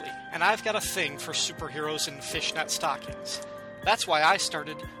Ryan Daly, and I've got a thing for superheroes in fishnet stockings. That's why I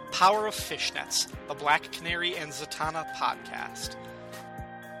started Power of Fishnets, the Black Canary and Zatanna podcast.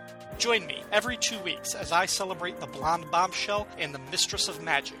 Join me every 2 weeks as I celebrate the Blonde Bombshell and the Mistress of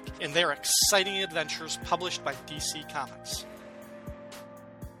Magic in their exciting adventures published by DC Comics.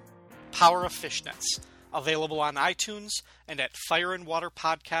 Power of Fishnets, available on iTunes and at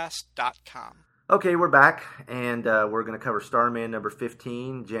fireandwaterpodcast.com. Okay, we're back, and we're going to cover Starman number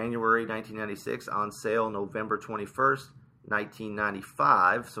 15, January 1996, on sale November 21st,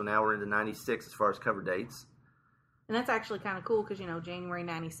 1995. So now we're into 96 as far as cover dates. And that's actually kind of cool because, January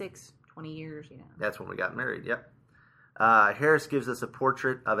 96, 20 years, That's when we got married, yep. Harris gives us a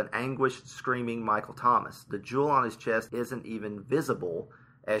portrait of an anguished, screaming Michael Thomas. The jewel on his chest isn't even visible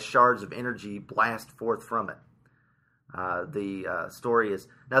as shards of energy blast forth from it. The story is...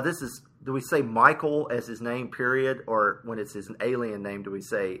 Now, this is... Do we say Michael as his name, period? Or when it's his alien name, do we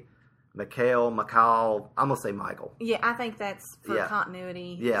say Mikhail? I'm going to say Michael. Yeah, I think that's for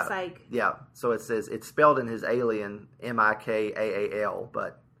continuity sake. Yeah, so it says... It's spelled in his alien, Mikaal,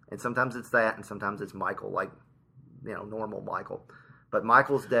 and sometimes it's that, and sometimes it's Michael, like, normal Michael. But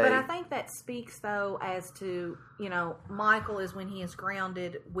Michael's day... But I think that speaks, though, as to, Michael is when he is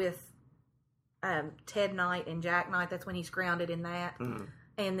grounded with Ted Knight and Jack Knight. That's when he's grounded in that. Mm-hmm.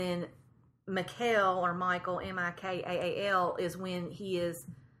 And then Mikhail, or Michael, Mikaal, is when he is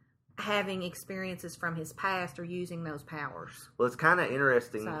having experiences from his past or using those powers. Well, it's kind of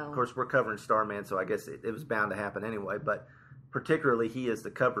interesting. So, of course, we're covering Starman, so I guess it was bound to happen anyway. But particularly, he is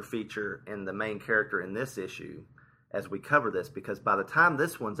the cover feature and the main character in this issue as we cover this, because by the time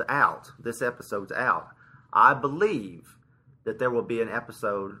this episode's out, I believe that there will be an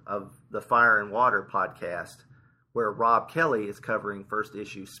episode of the Fire and Water podcast where Rob Kelly is covering first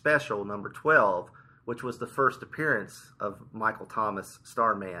issue special number 12, which was the first appearance of Michael Thomas,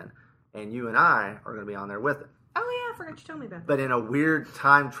 Starman, and you and I are going to be on there with him. Oh yeah, I forgot you told me about that. But in a weird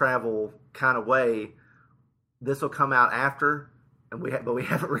time travel kind of way, this will come out after, and we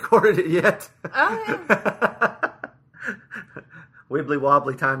haven't recorded it yet. Oh yeah. Wibbly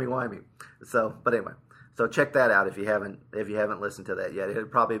wobbly, timey wimey. So, but anyway, so check that out if you haven't listened to that yet. It'll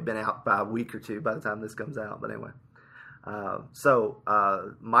probably have been out by a week or two by the time this comes out. But anyway,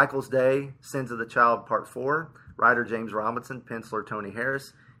 Michael's Day, Sins of the Child, Part 4. Writer James Robinson, penciler Tony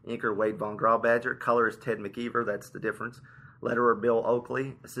Harris, inker Wade Von Grawbadger, colorist Ted McKeever. That's the difference. Letterer Bill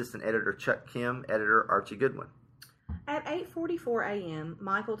Oakley, assistant editor Chuck Kim, editor Archie Goodwin. At 8:44 a.m.,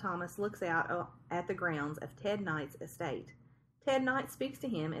 Michael Thomas looks out at the grounds of Ted Knight's estate. Ted Knight speaks to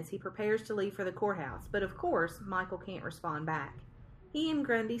him as he prepares to leave for the courthouse, but of course, Michael can't respond back. He and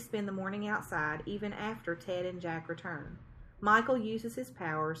Grundy spend the morning outside even after Ted and Jack return. Michael uses his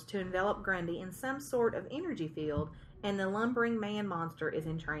powers to envelop Grundy in some sort of energy field, and the lumbering man-monster is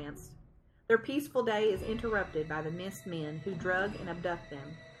entranced. Their peaceful day is interrupted by the mist men who drug and abduct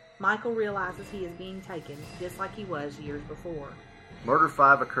them. Michael realizes he is being taken, just like he was years before. Murder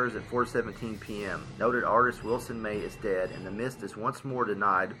 5 occurs at 4:17 p.m. Noted artist Wilson May is dead, and the Mist is once more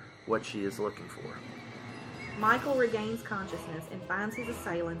denied what she is looking for. Michael regains consciousness and finds his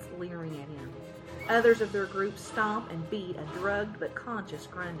assailants leering at him. Others of their group stomp and beat a drugged but conscious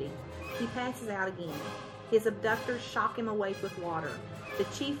Grundy. He passes out again. His abductors shock him awake with water. The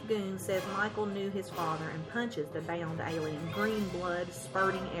chief goon says Michael knew his father and punches the bound alien, green blood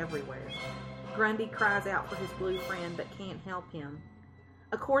spurting everywhere. Grundy cries out for his blue friend but can't help him.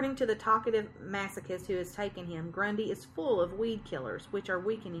 According to the talkative masochist who has taken him, Grundy is full of weed killers, which are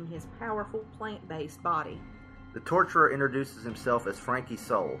weakening his powerful plant-based body. The torturer introduces himself as Frankie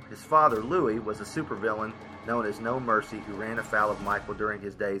Soul. His father, Louis, was a supervillain known as No Mercy who ran afoul of Michael during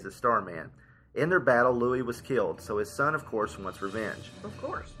his days as Starman. In their battle, Louis was killed, so his son, of course, wants revenge. Of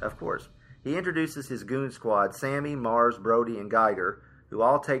course. He introduces his goon squad, Sammy, Mars, Brody, and Geiger, who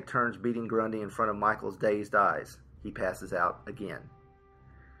all take turns beating Grundy in front of Michael's dazed eyes. He passes out again.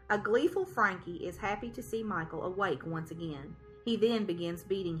 A gleeful Frankie is happy to see Michael awake once again. He then begins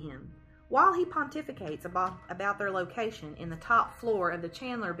beating him. While he pontificates about their location in the top floor of the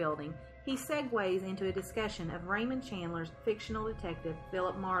Chandler building, he segues into a discussion of Raymond Chandler's fictional detective,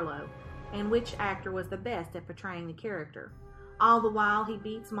 Philip Marlowe, and which actor was the best at portraying the character. All the while, he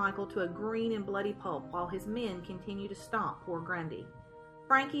beats Michael to a green and bloody pulp while his men continue to stomp poor Grundy.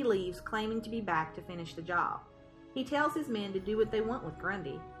 Frankie leaves, claiming to be back to finish the job. He tells his men to do what they want with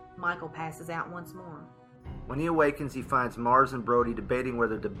Grundy. Michael passes out once more. When he awakens, he finds Mars and Brody debating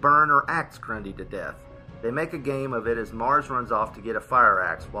whether to burn or axe Grundy to death. They make a game of it as Mars runs off to get a fire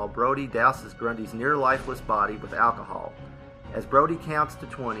axe, while Brody douses Grundy's near-lifeless body with alcohol. As Brody counts to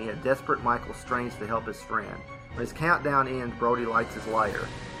 20, a desperate Michael strains to help his friend. When his countdown ends, Brody lights his lighter,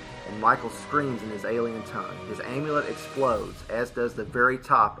 and Michael screams in his alien tongue. His amulet explodes, as does the very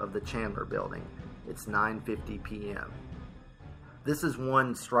top of the Chandler building. It's 9:50 p.m. This is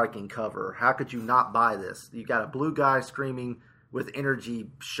one striking cover. How could you not buy this? You got a blue guy screaming with energy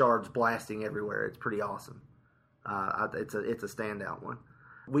shards blasting everywhere. It's pretty awesome. It's a standout one.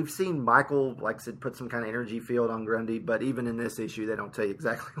 We've seen Michael, like I said, put some kind of energy field on Grundy, but even in this issue, they don't tell you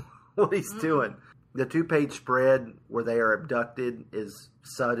exactly what he's doing. The 2-page spread where they are abducted is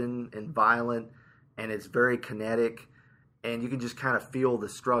sudden and violent, and it's very kinetic, and you can just kind of feel the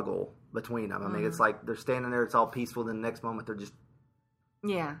struggle between them. I mean, it's like they're standing there, it's all peaceful, then the next moment they're just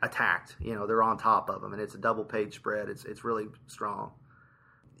attacked. You know, they're on top of them, and it's a double-page spread. It's really strong.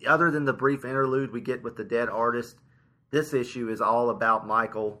 Other than the brief interlude we get with the dead artist, this issue is all about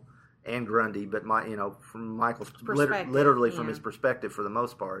Michael and Grundy, but from Michael's literally from his perspective for the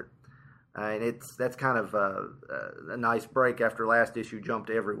most part. And that's kind of a nice break after last issue jumped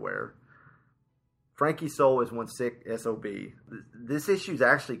everywhere. Frankie's soul is one sick SOB. This issue is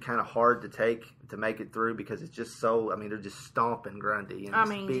actually kind of hard to make it through because it's just so. I mean, they're just stomping Grundy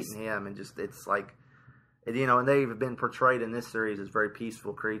and beating him, and it's like, and they've been portrayed in this series as very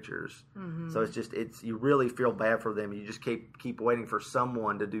peaceful creatures. Mm-hmm. So you really feel bad for them. You just keep waiting for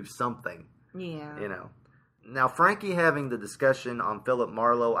someone to do something. Yeah. Now, Frankie having the discussion on Philip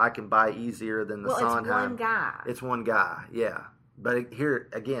Marlowe, I can buy easier than the Sondheim. It's one guy. It's one guy, yeah. But here,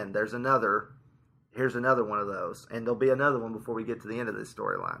 again, here's another one of those. And there'll be another one before we get to the end of this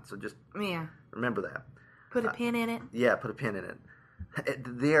storyline. So just remember that. Put a pin in it? Yeah, put a pin in it.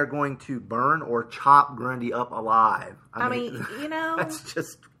 They are going to burn or chop Grundy up alive. I mean, that's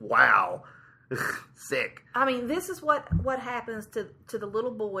just, wow. Sick. I mean, this is what happens to the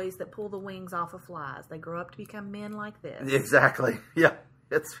little boys that pull the wings off of flies. They grow up to become men like this. Exactly. Yeah,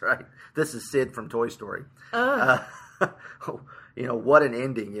 that's right. This is Sid from Toy Story. What an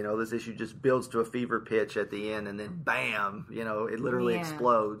ending. This issue just builds to a fever pitch at the end, and then bam, it literally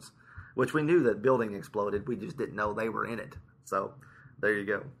explodes. Which we knew that building exploded. We just didn't know they were in it. So there you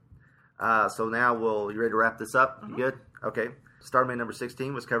go. So now you ready to wrap this up? Mm-hmm. You good? Okay. Starman number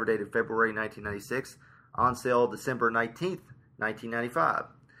 16 was cover dated February 1996, on sale December 19th, 1995.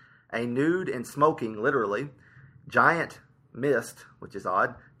 A nude and smoking, literally, giant Mist, which is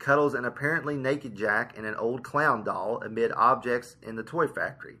odd, cuddles an apparently naked Jack and an old clown doll amid objects in the toy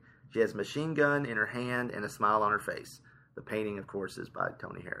factory. She has a machine gun in her hand and a smile on her face. The painting, of course, is by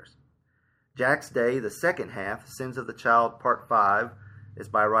Tony Harris. Jack's Day, the second half, Sins of the Child, Part 5, is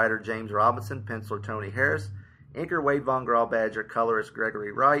by writer James Robinson, penciler Tony Harris, inker Wade Von Grawbadger, colorist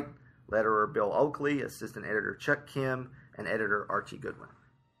Gregory Wright, letterer Bill Oakley, assistant editor Chuck Kim, and editor Archie Goodwin.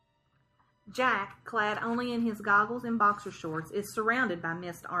 Jack, clad only in his goggles and boxer shorts, is surrounded by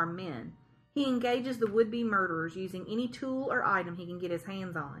Mist-armed men. He engages the would-be murderers using any tool or item he can get his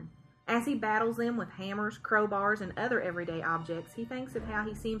hands on. As he battles them with hammers, crowbars, and other everyday objects, he thinks of how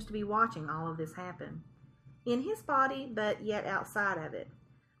he seems to be watching all of this happen. In his body, but yet outside of it.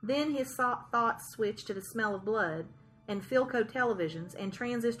 Then his thoughts switch to the smell of blood, and Philco televisions, and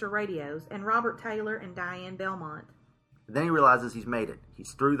transistor radios, and Robert Taylor and Diane Belmont. And then he realizes he's made it.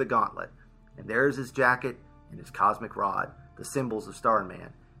 He's through the gauntlet. And there's his jacket and his cosmic rod, the symbols of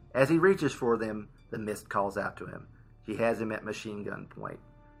Starman. As he reaches for them, the Mist calls out to him. She has him at machine gun point.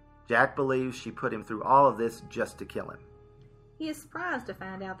 Jack believes she put him through all of this just to kill him. He is surprised to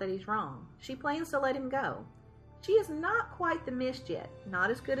find out that he's wrong. She plans to let him go. She is not quite the Mist yet, not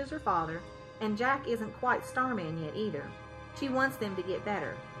as good as her father, and Jack isn't quite Starman yet either. She wants them to get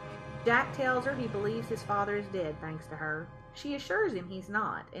better. Jack tells her he believes his father is dead thanks to her. She assures him he's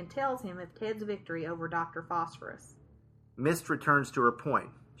not, and tells him of Ted's victory over Dr. Phosphorus. Mist returns to her point.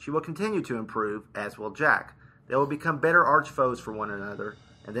 She will continue to improve, as will Jack. They will become better arch foes for one another,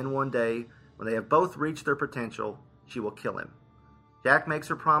 and then one day, when they have both reached their potential, she will kill him. Jack makes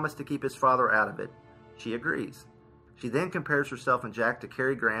her promise to keep his father out of it. She agrees. She then compares herself and Jack to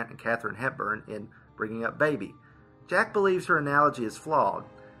Cary Grant and Katharine Hepburn in Bringing Up Baby. Jack believes her analogy is flawed.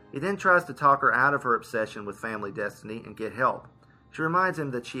 He then tries to talk her out of her obsession with family destiny and get help. She reminds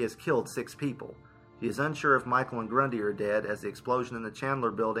him that she has killed 6 people. She is unsure if Michael and Grundy are dead, as the explosion in the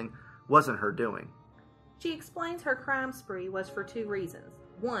Chandler building wasn't her doing. She explains her crime spree was for 2 reasons.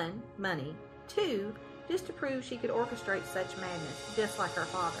 1, money. 2, just to prove she could orchestrate such madness, just like her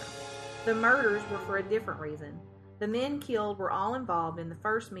father. The murders were for a different reason. The men killed were all involved in the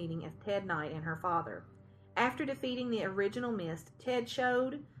first meeting of Ted Knight and her father. After defeating the original Mist, Ted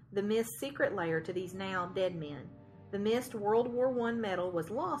showed the Mist's secret lair to these now dead men. The Mist World War I medal was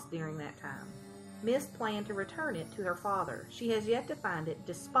lost during that time. Mist planned to return it to her father. She has yet to find it,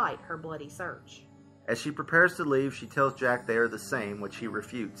 despite her bloody search. As she prepares to leave, she tells Jack they are the same, which he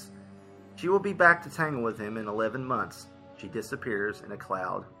refutes. She will be back to tangle with him in 11 months. She disappears in a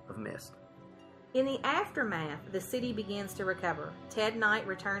cloud of mist. In the aftermath, the city begins to recover. Ted Knight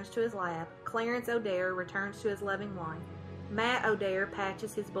returns to his lab. Clarence O'Dare returns to his loving wife. Matt O'Dare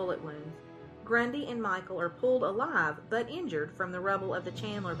patches his bullet wounds. Grundy and Michael are pulled alive but injured from the rubble of the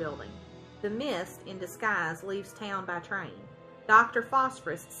Chandler building. The Mist, in disguise, leaves town by train. Dr.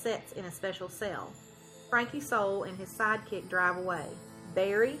 Phosphorus sits in a special cell. Frankie Soule and his sidekick drive away.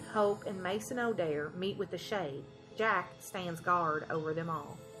 Barry, Hope, and Mason O'Dare meet with the Shade. Jack stands guard over them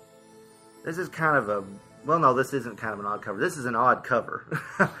all. This is kind of a... Well, no, this isn't kind of an odd cover. This is an odd cover.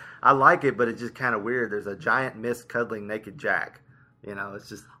 I like it, but it's just kind of weird. There's a giant mist cuddling naked Jack. You know, it's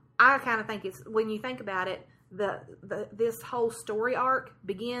just... I kind of think it's... When you think about it, this whole story arc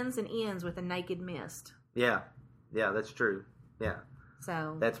begins and ends with a naked mist. Yeah. Yeah, that's true. Yeah.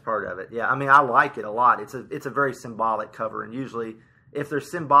 So... That's part of it. Yeah, I mean, I like it a lot. It's a very symbolic cover, and usually, if they're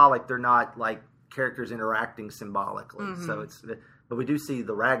symbolic, they're not, like, characters interacting symbolically. Mm-hmm. So it's... But we do see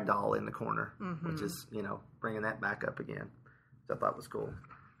the ragdoll in the corner, which is, you know, bringing that back up again, which I thought was cool.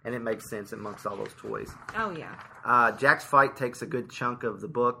 And it makes sense amongst all those toys. Oh, yeah. Jack's fight takes a good chunk of the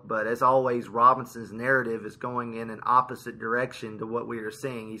book, but as always, Robinson's narrative is going in an opposite direction to what we are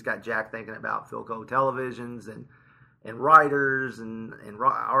seeing. He's got Jack thinking about Philco televisions and writers and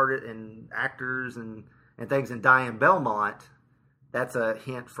art and actors and things. And Diane Belmont, that's a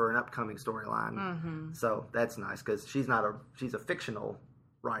hint for an upcoming storyline. Mm-hmm. So that's nice because she's a fictional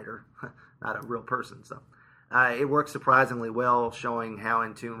writer, not a real person. So it works surprisingly well, showing how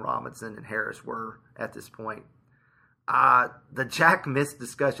in tune Robinson and Harris were at this point. The Jack Mist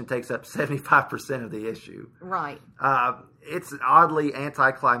discussion takes up 75% of the issue. Right. It's an oddly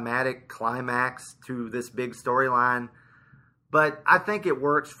anticlimactic climax to this big storyline. But I think it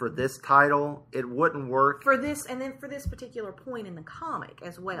works for this title. It wouldn't work for this, and then for this particular point in the comic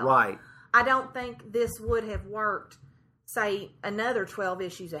as well. Right. I don't think this would have worked, say, another 12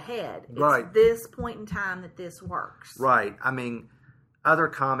 issues ahead. It's right. This point in time that this works. Right. I mean, other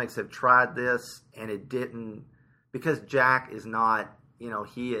comics have tried this, and it didn't, because Jack is not, you know,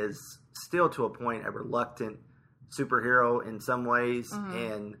 he is still to a point a reluctant superhero in some ways,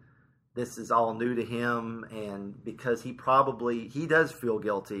 and this is all new to him, and because he does feel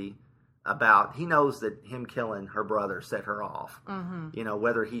guilty about, he knows that him killing her brother set her off. Mm-hmm. You know,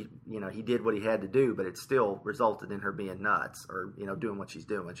 whether he did what he had to do, but it still resulted in her being nuts or, you know, doing what she's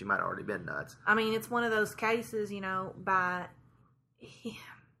doing. She might have already been nuts. I mean, it's one of those cases, you know,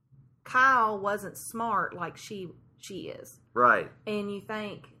 Kyle wasn't smart like she is. Right. And you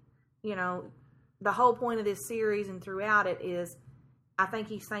think, you know, the whole point of this series and throughout it is, I think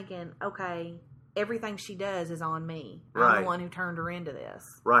he's thinking, okay, everything she does is on me. I'm the one who turned her into this.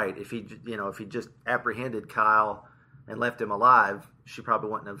 Right. If he just apprehended Kyle and left him alive, she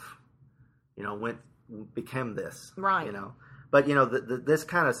probably wouldn't have, you know, became this. Right. You know, but you know, this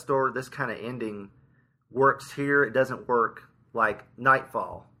kind of story, this kind of ending works here. It doesn't work like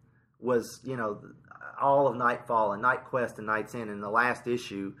Nightfall was. You know, all of Nightfall and Night Quest and Night's End in the last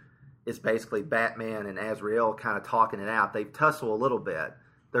issue. It's basically Batman and Azrael kind of talking it out. They tussle a little bit.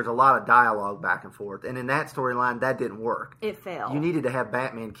 There's a lot of dialogue back and forth. And in that storyline, that didn't work. It failed. You needed to have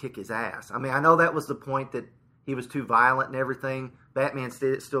Batman kick his ass. I mean, I know that was the point that he was too violent and everything. Batman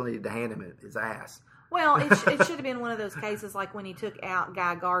still needed to hand him his ass. Well, it should have been one of those cases like when he took out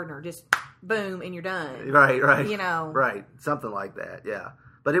Guy Gardner. Just boom, and you're done. Right. You know. Right. Something like that, yeah.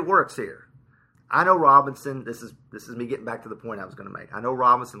 But it works here. I know Robinson, this is me getting back to the point I was going to make. I know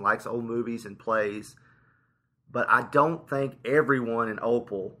Robinson likes old movies and plays, but I don't think everyone in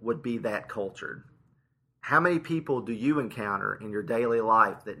Opal would be that cultured. How many people do you encounter in your daily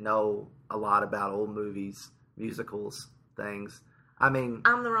life that know a lot about old movies, musicals, things? I mean...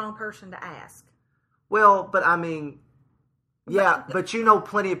 I'm the wrong person to ask. Well, but I mean... Yeah, but you know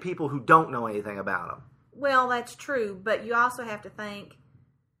plenty of people who don't know anything about them. Well, that's true, but you also have to think...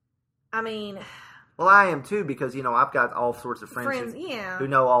 I mean... Well, I am too, because, you know, I've got all sorts of friends who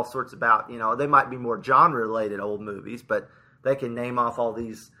know all sorts about, you know, they might be more genre-related old movies, but they can name off all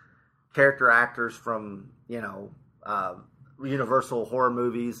these character actors from, you know, Universal horror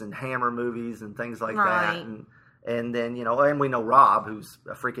movies and Hammer movies and things like that. And then, you know, and we know Rob, who's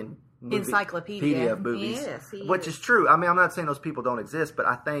a freaking encyclopedia of movies, yes, which is true. I mean, I'm not saying those people don't exist, but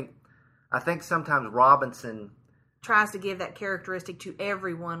I think sometimes Robinson... tries to give that characteristic to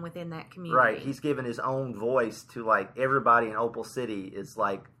everyone within that community. Right. He's given his own voice to, like, everybody in Opal City is,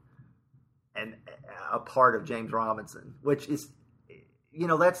 like, a part of James Robinson, which is, you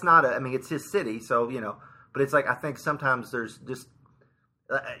know, that's not I mean, it's his city, so, you know, but it's like, I think sometimes there's just,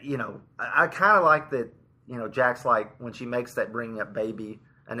 you know, I kind of like that, you know, Jack's like, when she makes that bringing up baby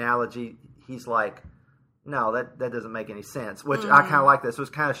analogy, he's like, No, that doesn't make any sense. Which I kind of like this. It was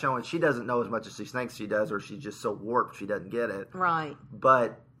kind of showing she doesn't know as much as she thinks she does, or she's just so warped she doesn't get it. Right.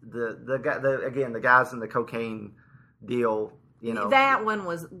 But the guys in the cocaine deal, you know, that one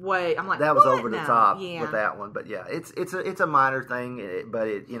was way. I'm like, that was what? over the No. top Yeah. with that one. But yeah, it's a minor thing, but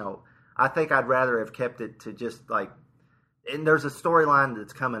it, you know, I think I'd rather have kept it to just like. And there's a storyline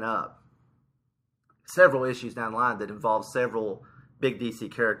that's coming up, several issues down the line that involves several big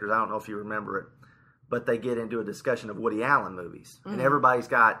DC characters. I don't know if you remember it, but they get into a discussion of Woody Allen movies, and everybody's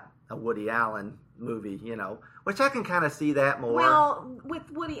got a Woody Allen movie, you know, which I can kind of see that more. Well,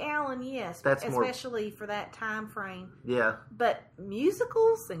 with Woody Allen, yes, That's especially for that time frame. Yeah. But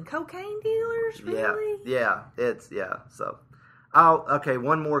musicals and cocaine dealers, really? Yeah. So, okay,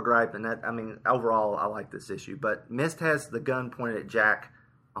 one more gripe, and that, I mean, overall, I like this issue, but Mist has the gun pointed at Jack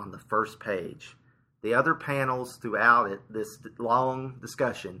on the first page. The other panels throughout this long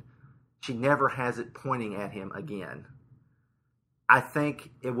discussion, she never has it pointing at him again. I think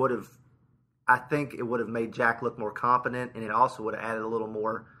it would have made Jack look more competent, and it also would have added a little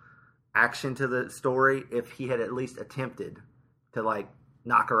more action to the story if he had at least attempted to, like,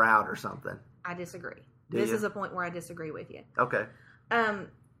 knock her out or something. I disagree. Do This you? is a point where I disagree with you. Okay.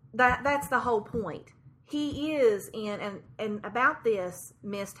 That's the whole point. He is in, and about this,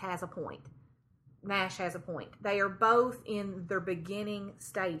 Mist has a point. Nash has a point. They are both in their beginning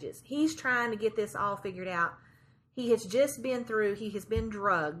stages. He's trying to get this all figured out. He has been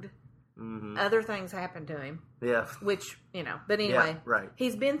drugged. Mm-hmm. Other things happened to him. Yeah. Which, you know, but anyway. Yeah, right.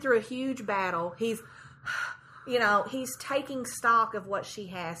 He's been through a huge battle. He's taking stock of what she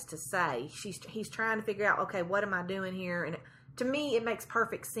has to say. He's trying to figure out, okay, what am I doing here? And to me, it makes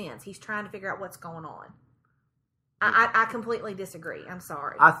perfect sense. He's trying to figure out what's going on. I completely disagree. I'm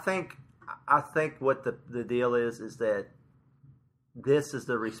sorry. I think what the deal is that this is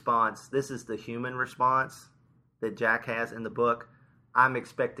the response. This is the human response that Jack has in the book. I'm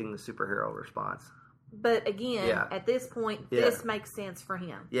expecting the superhero response. But again, at this point, this makes sense for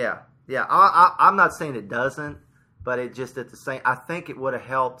him. Yeah. I'm not saying it doesn't, but it just at the same. I think it would have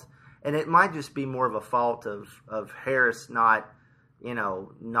helped, and it might just be more of a fault of Harris not.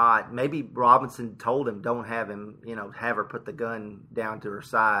 Maybe Robinson told him don't have him, have her put the gun down to her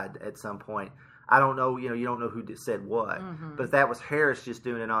side at some point. I don't know, you don't know who said what. Mm-hmm. But if that was Harris just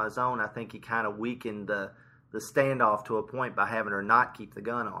doing it on his own, I think he kind of weakened the standoff to a point by having her not keep the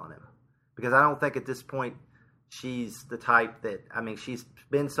gun on him. Because I don't think at this point she's the type that, she's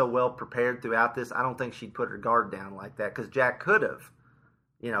been so well prepared throughout this, I don't think she'd put her guard down like that. Because Jack could have,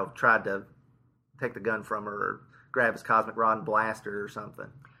 tried to take the gun from her or grab his cosmic rod and blast her or something.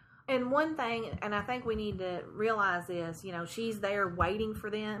 And one thing, and I think we need to realize this, she's there waiting for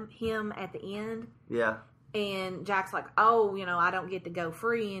him at the end. Yeah. And Jack's like, oh, I don't get to go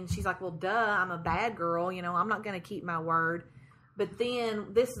free. And she's like, well, duh, I'm a bad girl. I'm not going to keep my word. But then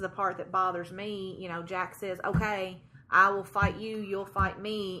this is the part that bothers me. Jack says, okay, I will fight you. You'll fight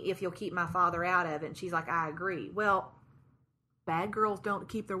me if you'll keep my father out of it. And she's like, I agree. Well, bad girls don't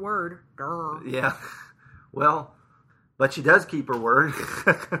keep their word. Durr. Yeah. Well, but she does keep her word.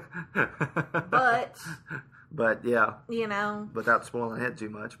 But yeah. Without spoiling it too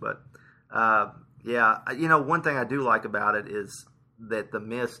much. But one thing I do like about it is that the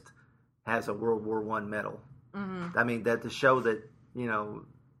Mist has a World War I medal. Mm-hmm. That to show that,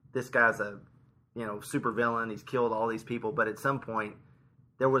 this guy's a, super villain. He's killed all these people. But at some point,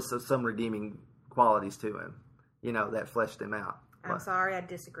 there was some redeeming qualities to him, that fleshed him out. I'm sorry, I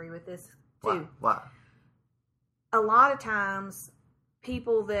disagree with this too. Why? A lot of times,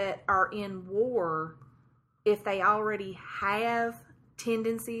 people that are in war, if they already have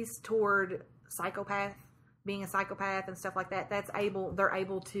tendencies toward being a psychopath and stuff like that, they're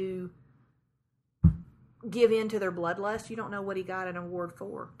able to give in to their bloodlust. You don't know what he got an award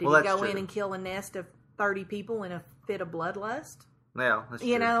for. Did he go in and kill a nest of 30 people in a fit of bloodlust? Yeah, that's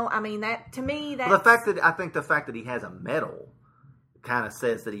true. That to me, that's... Well, the fact that he has a medal kind of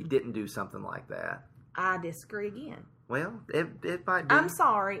says that he didn't do something like that. I disagree again. Well, it might be. I'm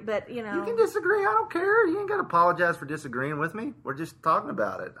sorry, but, You can disagree. I don't care. You ain't got to apologize for disagreeing with me. We're just talking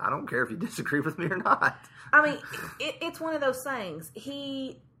about it. I don't care if you disagree with me or not. It's one of those things.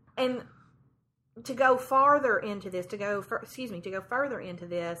 To go further into this,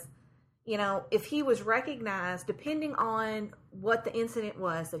 if he was recognized, depending on what the incident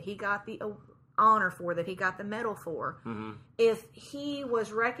was that he got the honor for, that he got the medal for, mm-hmm. if he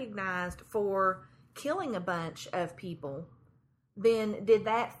was recognized for killing a bunch of people, then did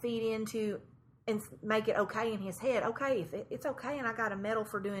that feed into and make it okay in his head. Okay, if it's okay and I got a medal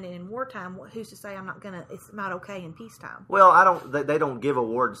for doing it in wartime, who's to say it's not okay in peacetime? Well, they don't give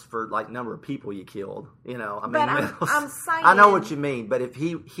awards for like number of people you killed, you know. I mean, but I'm saying, I know what you mean, but if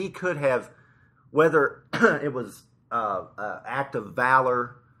he could have, whether it was an act of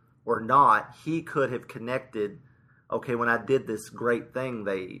valor or not, he could have connected. Okay, when I did this great thing,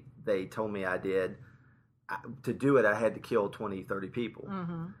 they told me I did. To do it, I had to kill 20, 30 people.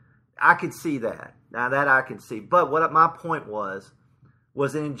 Mm-hmm. I could see that. Now that I can see. But what my point was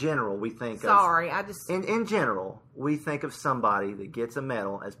in general, we think in general, we think of somebody that gets a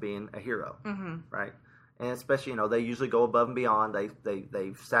medal as being a hero, right? And especially, they usually go above and beyond.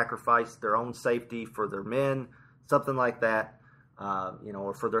 They sacrifice their own safety for their men, something like that,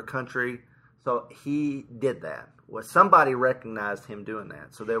 or for their country. So he did that. Well, somebody recognized him doing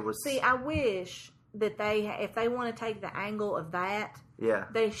that. So there was. See, I wish that if they want to take the angle of that,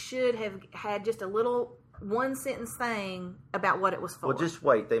 they should have had just a little one sentence thing about what it was for. Well, just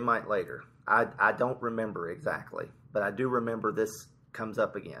wait. They might later. I don't remember exactly, but I do remember this comes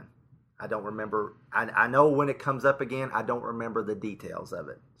up again. I don't remember. I know when it comes up again. I don't remember the details of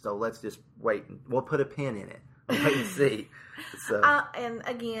it. So let's just wait. We'll put a pin in it. Wait and see. So. And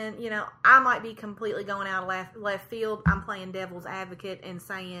again, I might be completely going out of left field. I'm playing devil's advocate and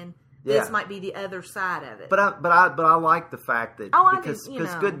saying this might be the other side of it. But I like the fact that because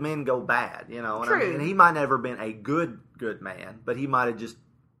good men go bad, And, True. And he might never have been a good man, but he might have just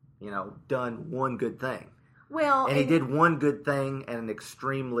done one good thing. Well, and he did one good thing at an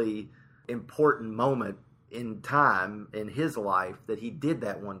extremely important moment in time in his life that he did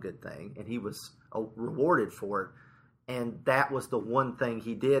that one good thing, and he was rewarded for it. And that was the one thing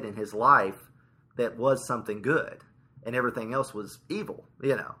he did in his life that was something good, and everything else was evil,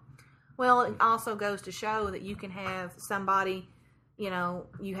 Well, it also goes to show that you can have somebody, you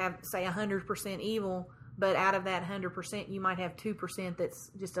have, say, 100% evil, but out of that 100%, you might have 2%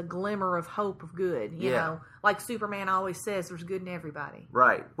 that's just a glimmer of hope of good, you know? Like Superman always says, there's good in everybody.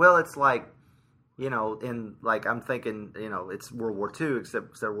 Right. Well, it's like, I'm thinking, it's World War II,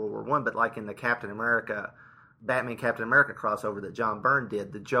 except World War I, but like in the Batman Captain America crossover that John Byrne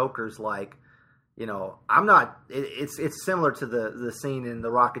did, the Joker's like, I'm not. It's similar to the scene in The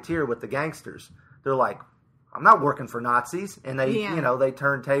Rocketeer with the gangsters. They're like, I'm not working for Nazis, and they they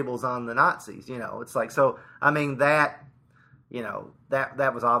turn tables on the Nazis. It's like, so. I mean that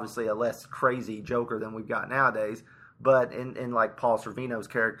was obviously a less crazy Joker than we've got nowadays. But in like Paul Sorvino's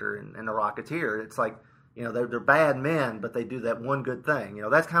character in The Rocketeer, it's like they're bad men, but they do that one good thing.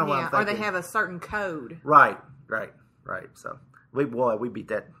 That's kind of what I'm thinking. Or they have a certain code. Right. So we beat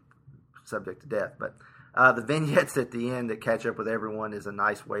that subject to death, but the vignettes at the end that catch up with everyone is a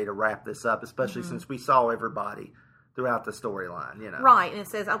nice way to wrap this up, especially since we saw everybody throughout the storyline, Right, and it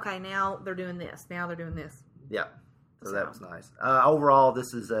says, okay, now they're doing this, now they're doing this. Yeah, so that was nice. Overall,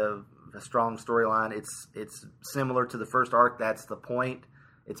 this is a strong storyline. It's similar to the first arc. That's the point.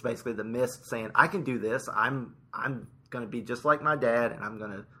 It's basically the Mist saying, I can do this. I'm going to be just like my dad, and I'm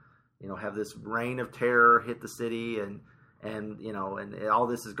going to have this reign of terror hit the city, and all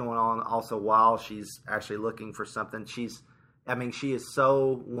this is going on also while she's actually looking for something. She is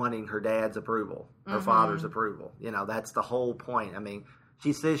so wanting her dad's approval, her father's approval. That's the whole point. I mean,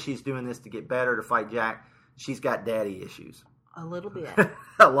 she says she's doing this to get better, to fight Jack. She's got daddy issues. A little bit.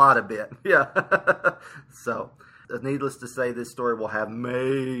 A lot of bit, yeah. So, needless to say, this story will have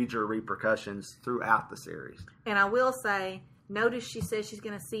major repercussions throughout the series. And I will say, notice she says she's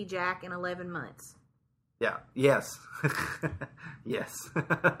going to see Jack in 11 months. Yeah. Yes. Yes.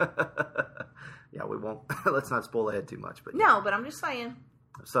 Yeah, we won't. Let's not spoil ahead too much. But no, but I'm just saying.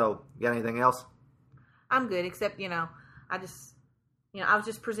 So, you got anything else? I'm good, except I was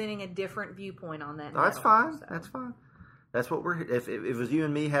just presenting a different viewpoint on that. No, that's fine. So. That's fine. That's what we're. If it was you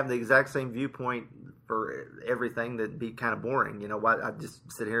and me having the exact same viewpoint for everything, that'd be kind of boring. Why I'd just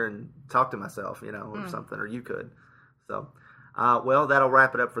sit here and talk to myself, or something, or you could. So, well, that'll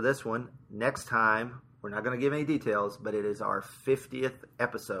wrap it up for this one. Next time. We're not going to give any details, but it is our 50th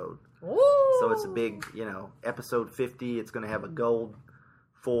episode. Ooh. So it's a big, episode 50. It's going to have a gold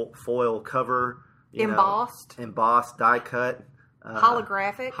foil cover. Embossed, die cut.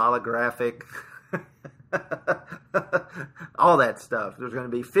 Holographic. All that stuff. There's going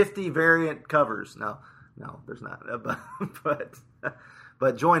to be 50 variant covers. No, there's not.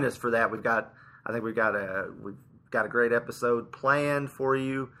 But join us for that. We've got a great episode planned for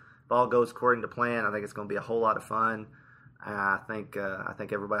you. All goes according to plan. I think it's going to be a whole lot of fun. I think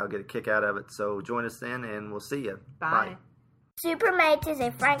everybody will get a kick out of it. So join us then, and we'll see you. Bye. Supermates is a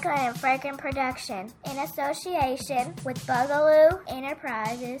Franklin and Franklin production in association with Bugaloo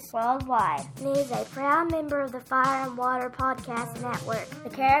Enterprises Worldwide and is a proud member of the Fire and Water Podcast Network. The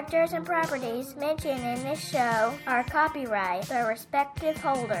characters and properties mentioned in this show are copyright their respective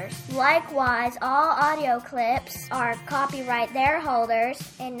holders. Likewise, all audio clips are copyright their holders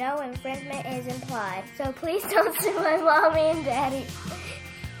and no infringement is implied. So please don't sue my mommy and daddy.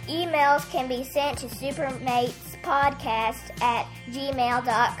 Emails can be sent to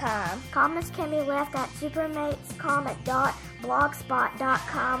supermatespodcast@gmail.com. Comments can be left at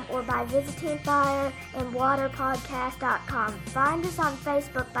supermatescomic.blogspot.com or by visiting fireandwaterpodcast.com. Find us on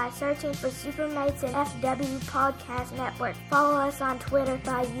Facebook by searching for Supermates and FW Podcast Network. Follow us on Twitter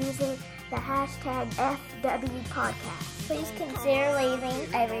by using the hashtag FW Podcast. Please consider leaving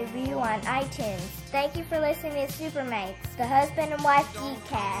a review on iTunes. Thank you for listening to Supermates, the husband and wife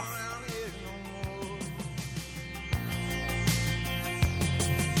geekcast.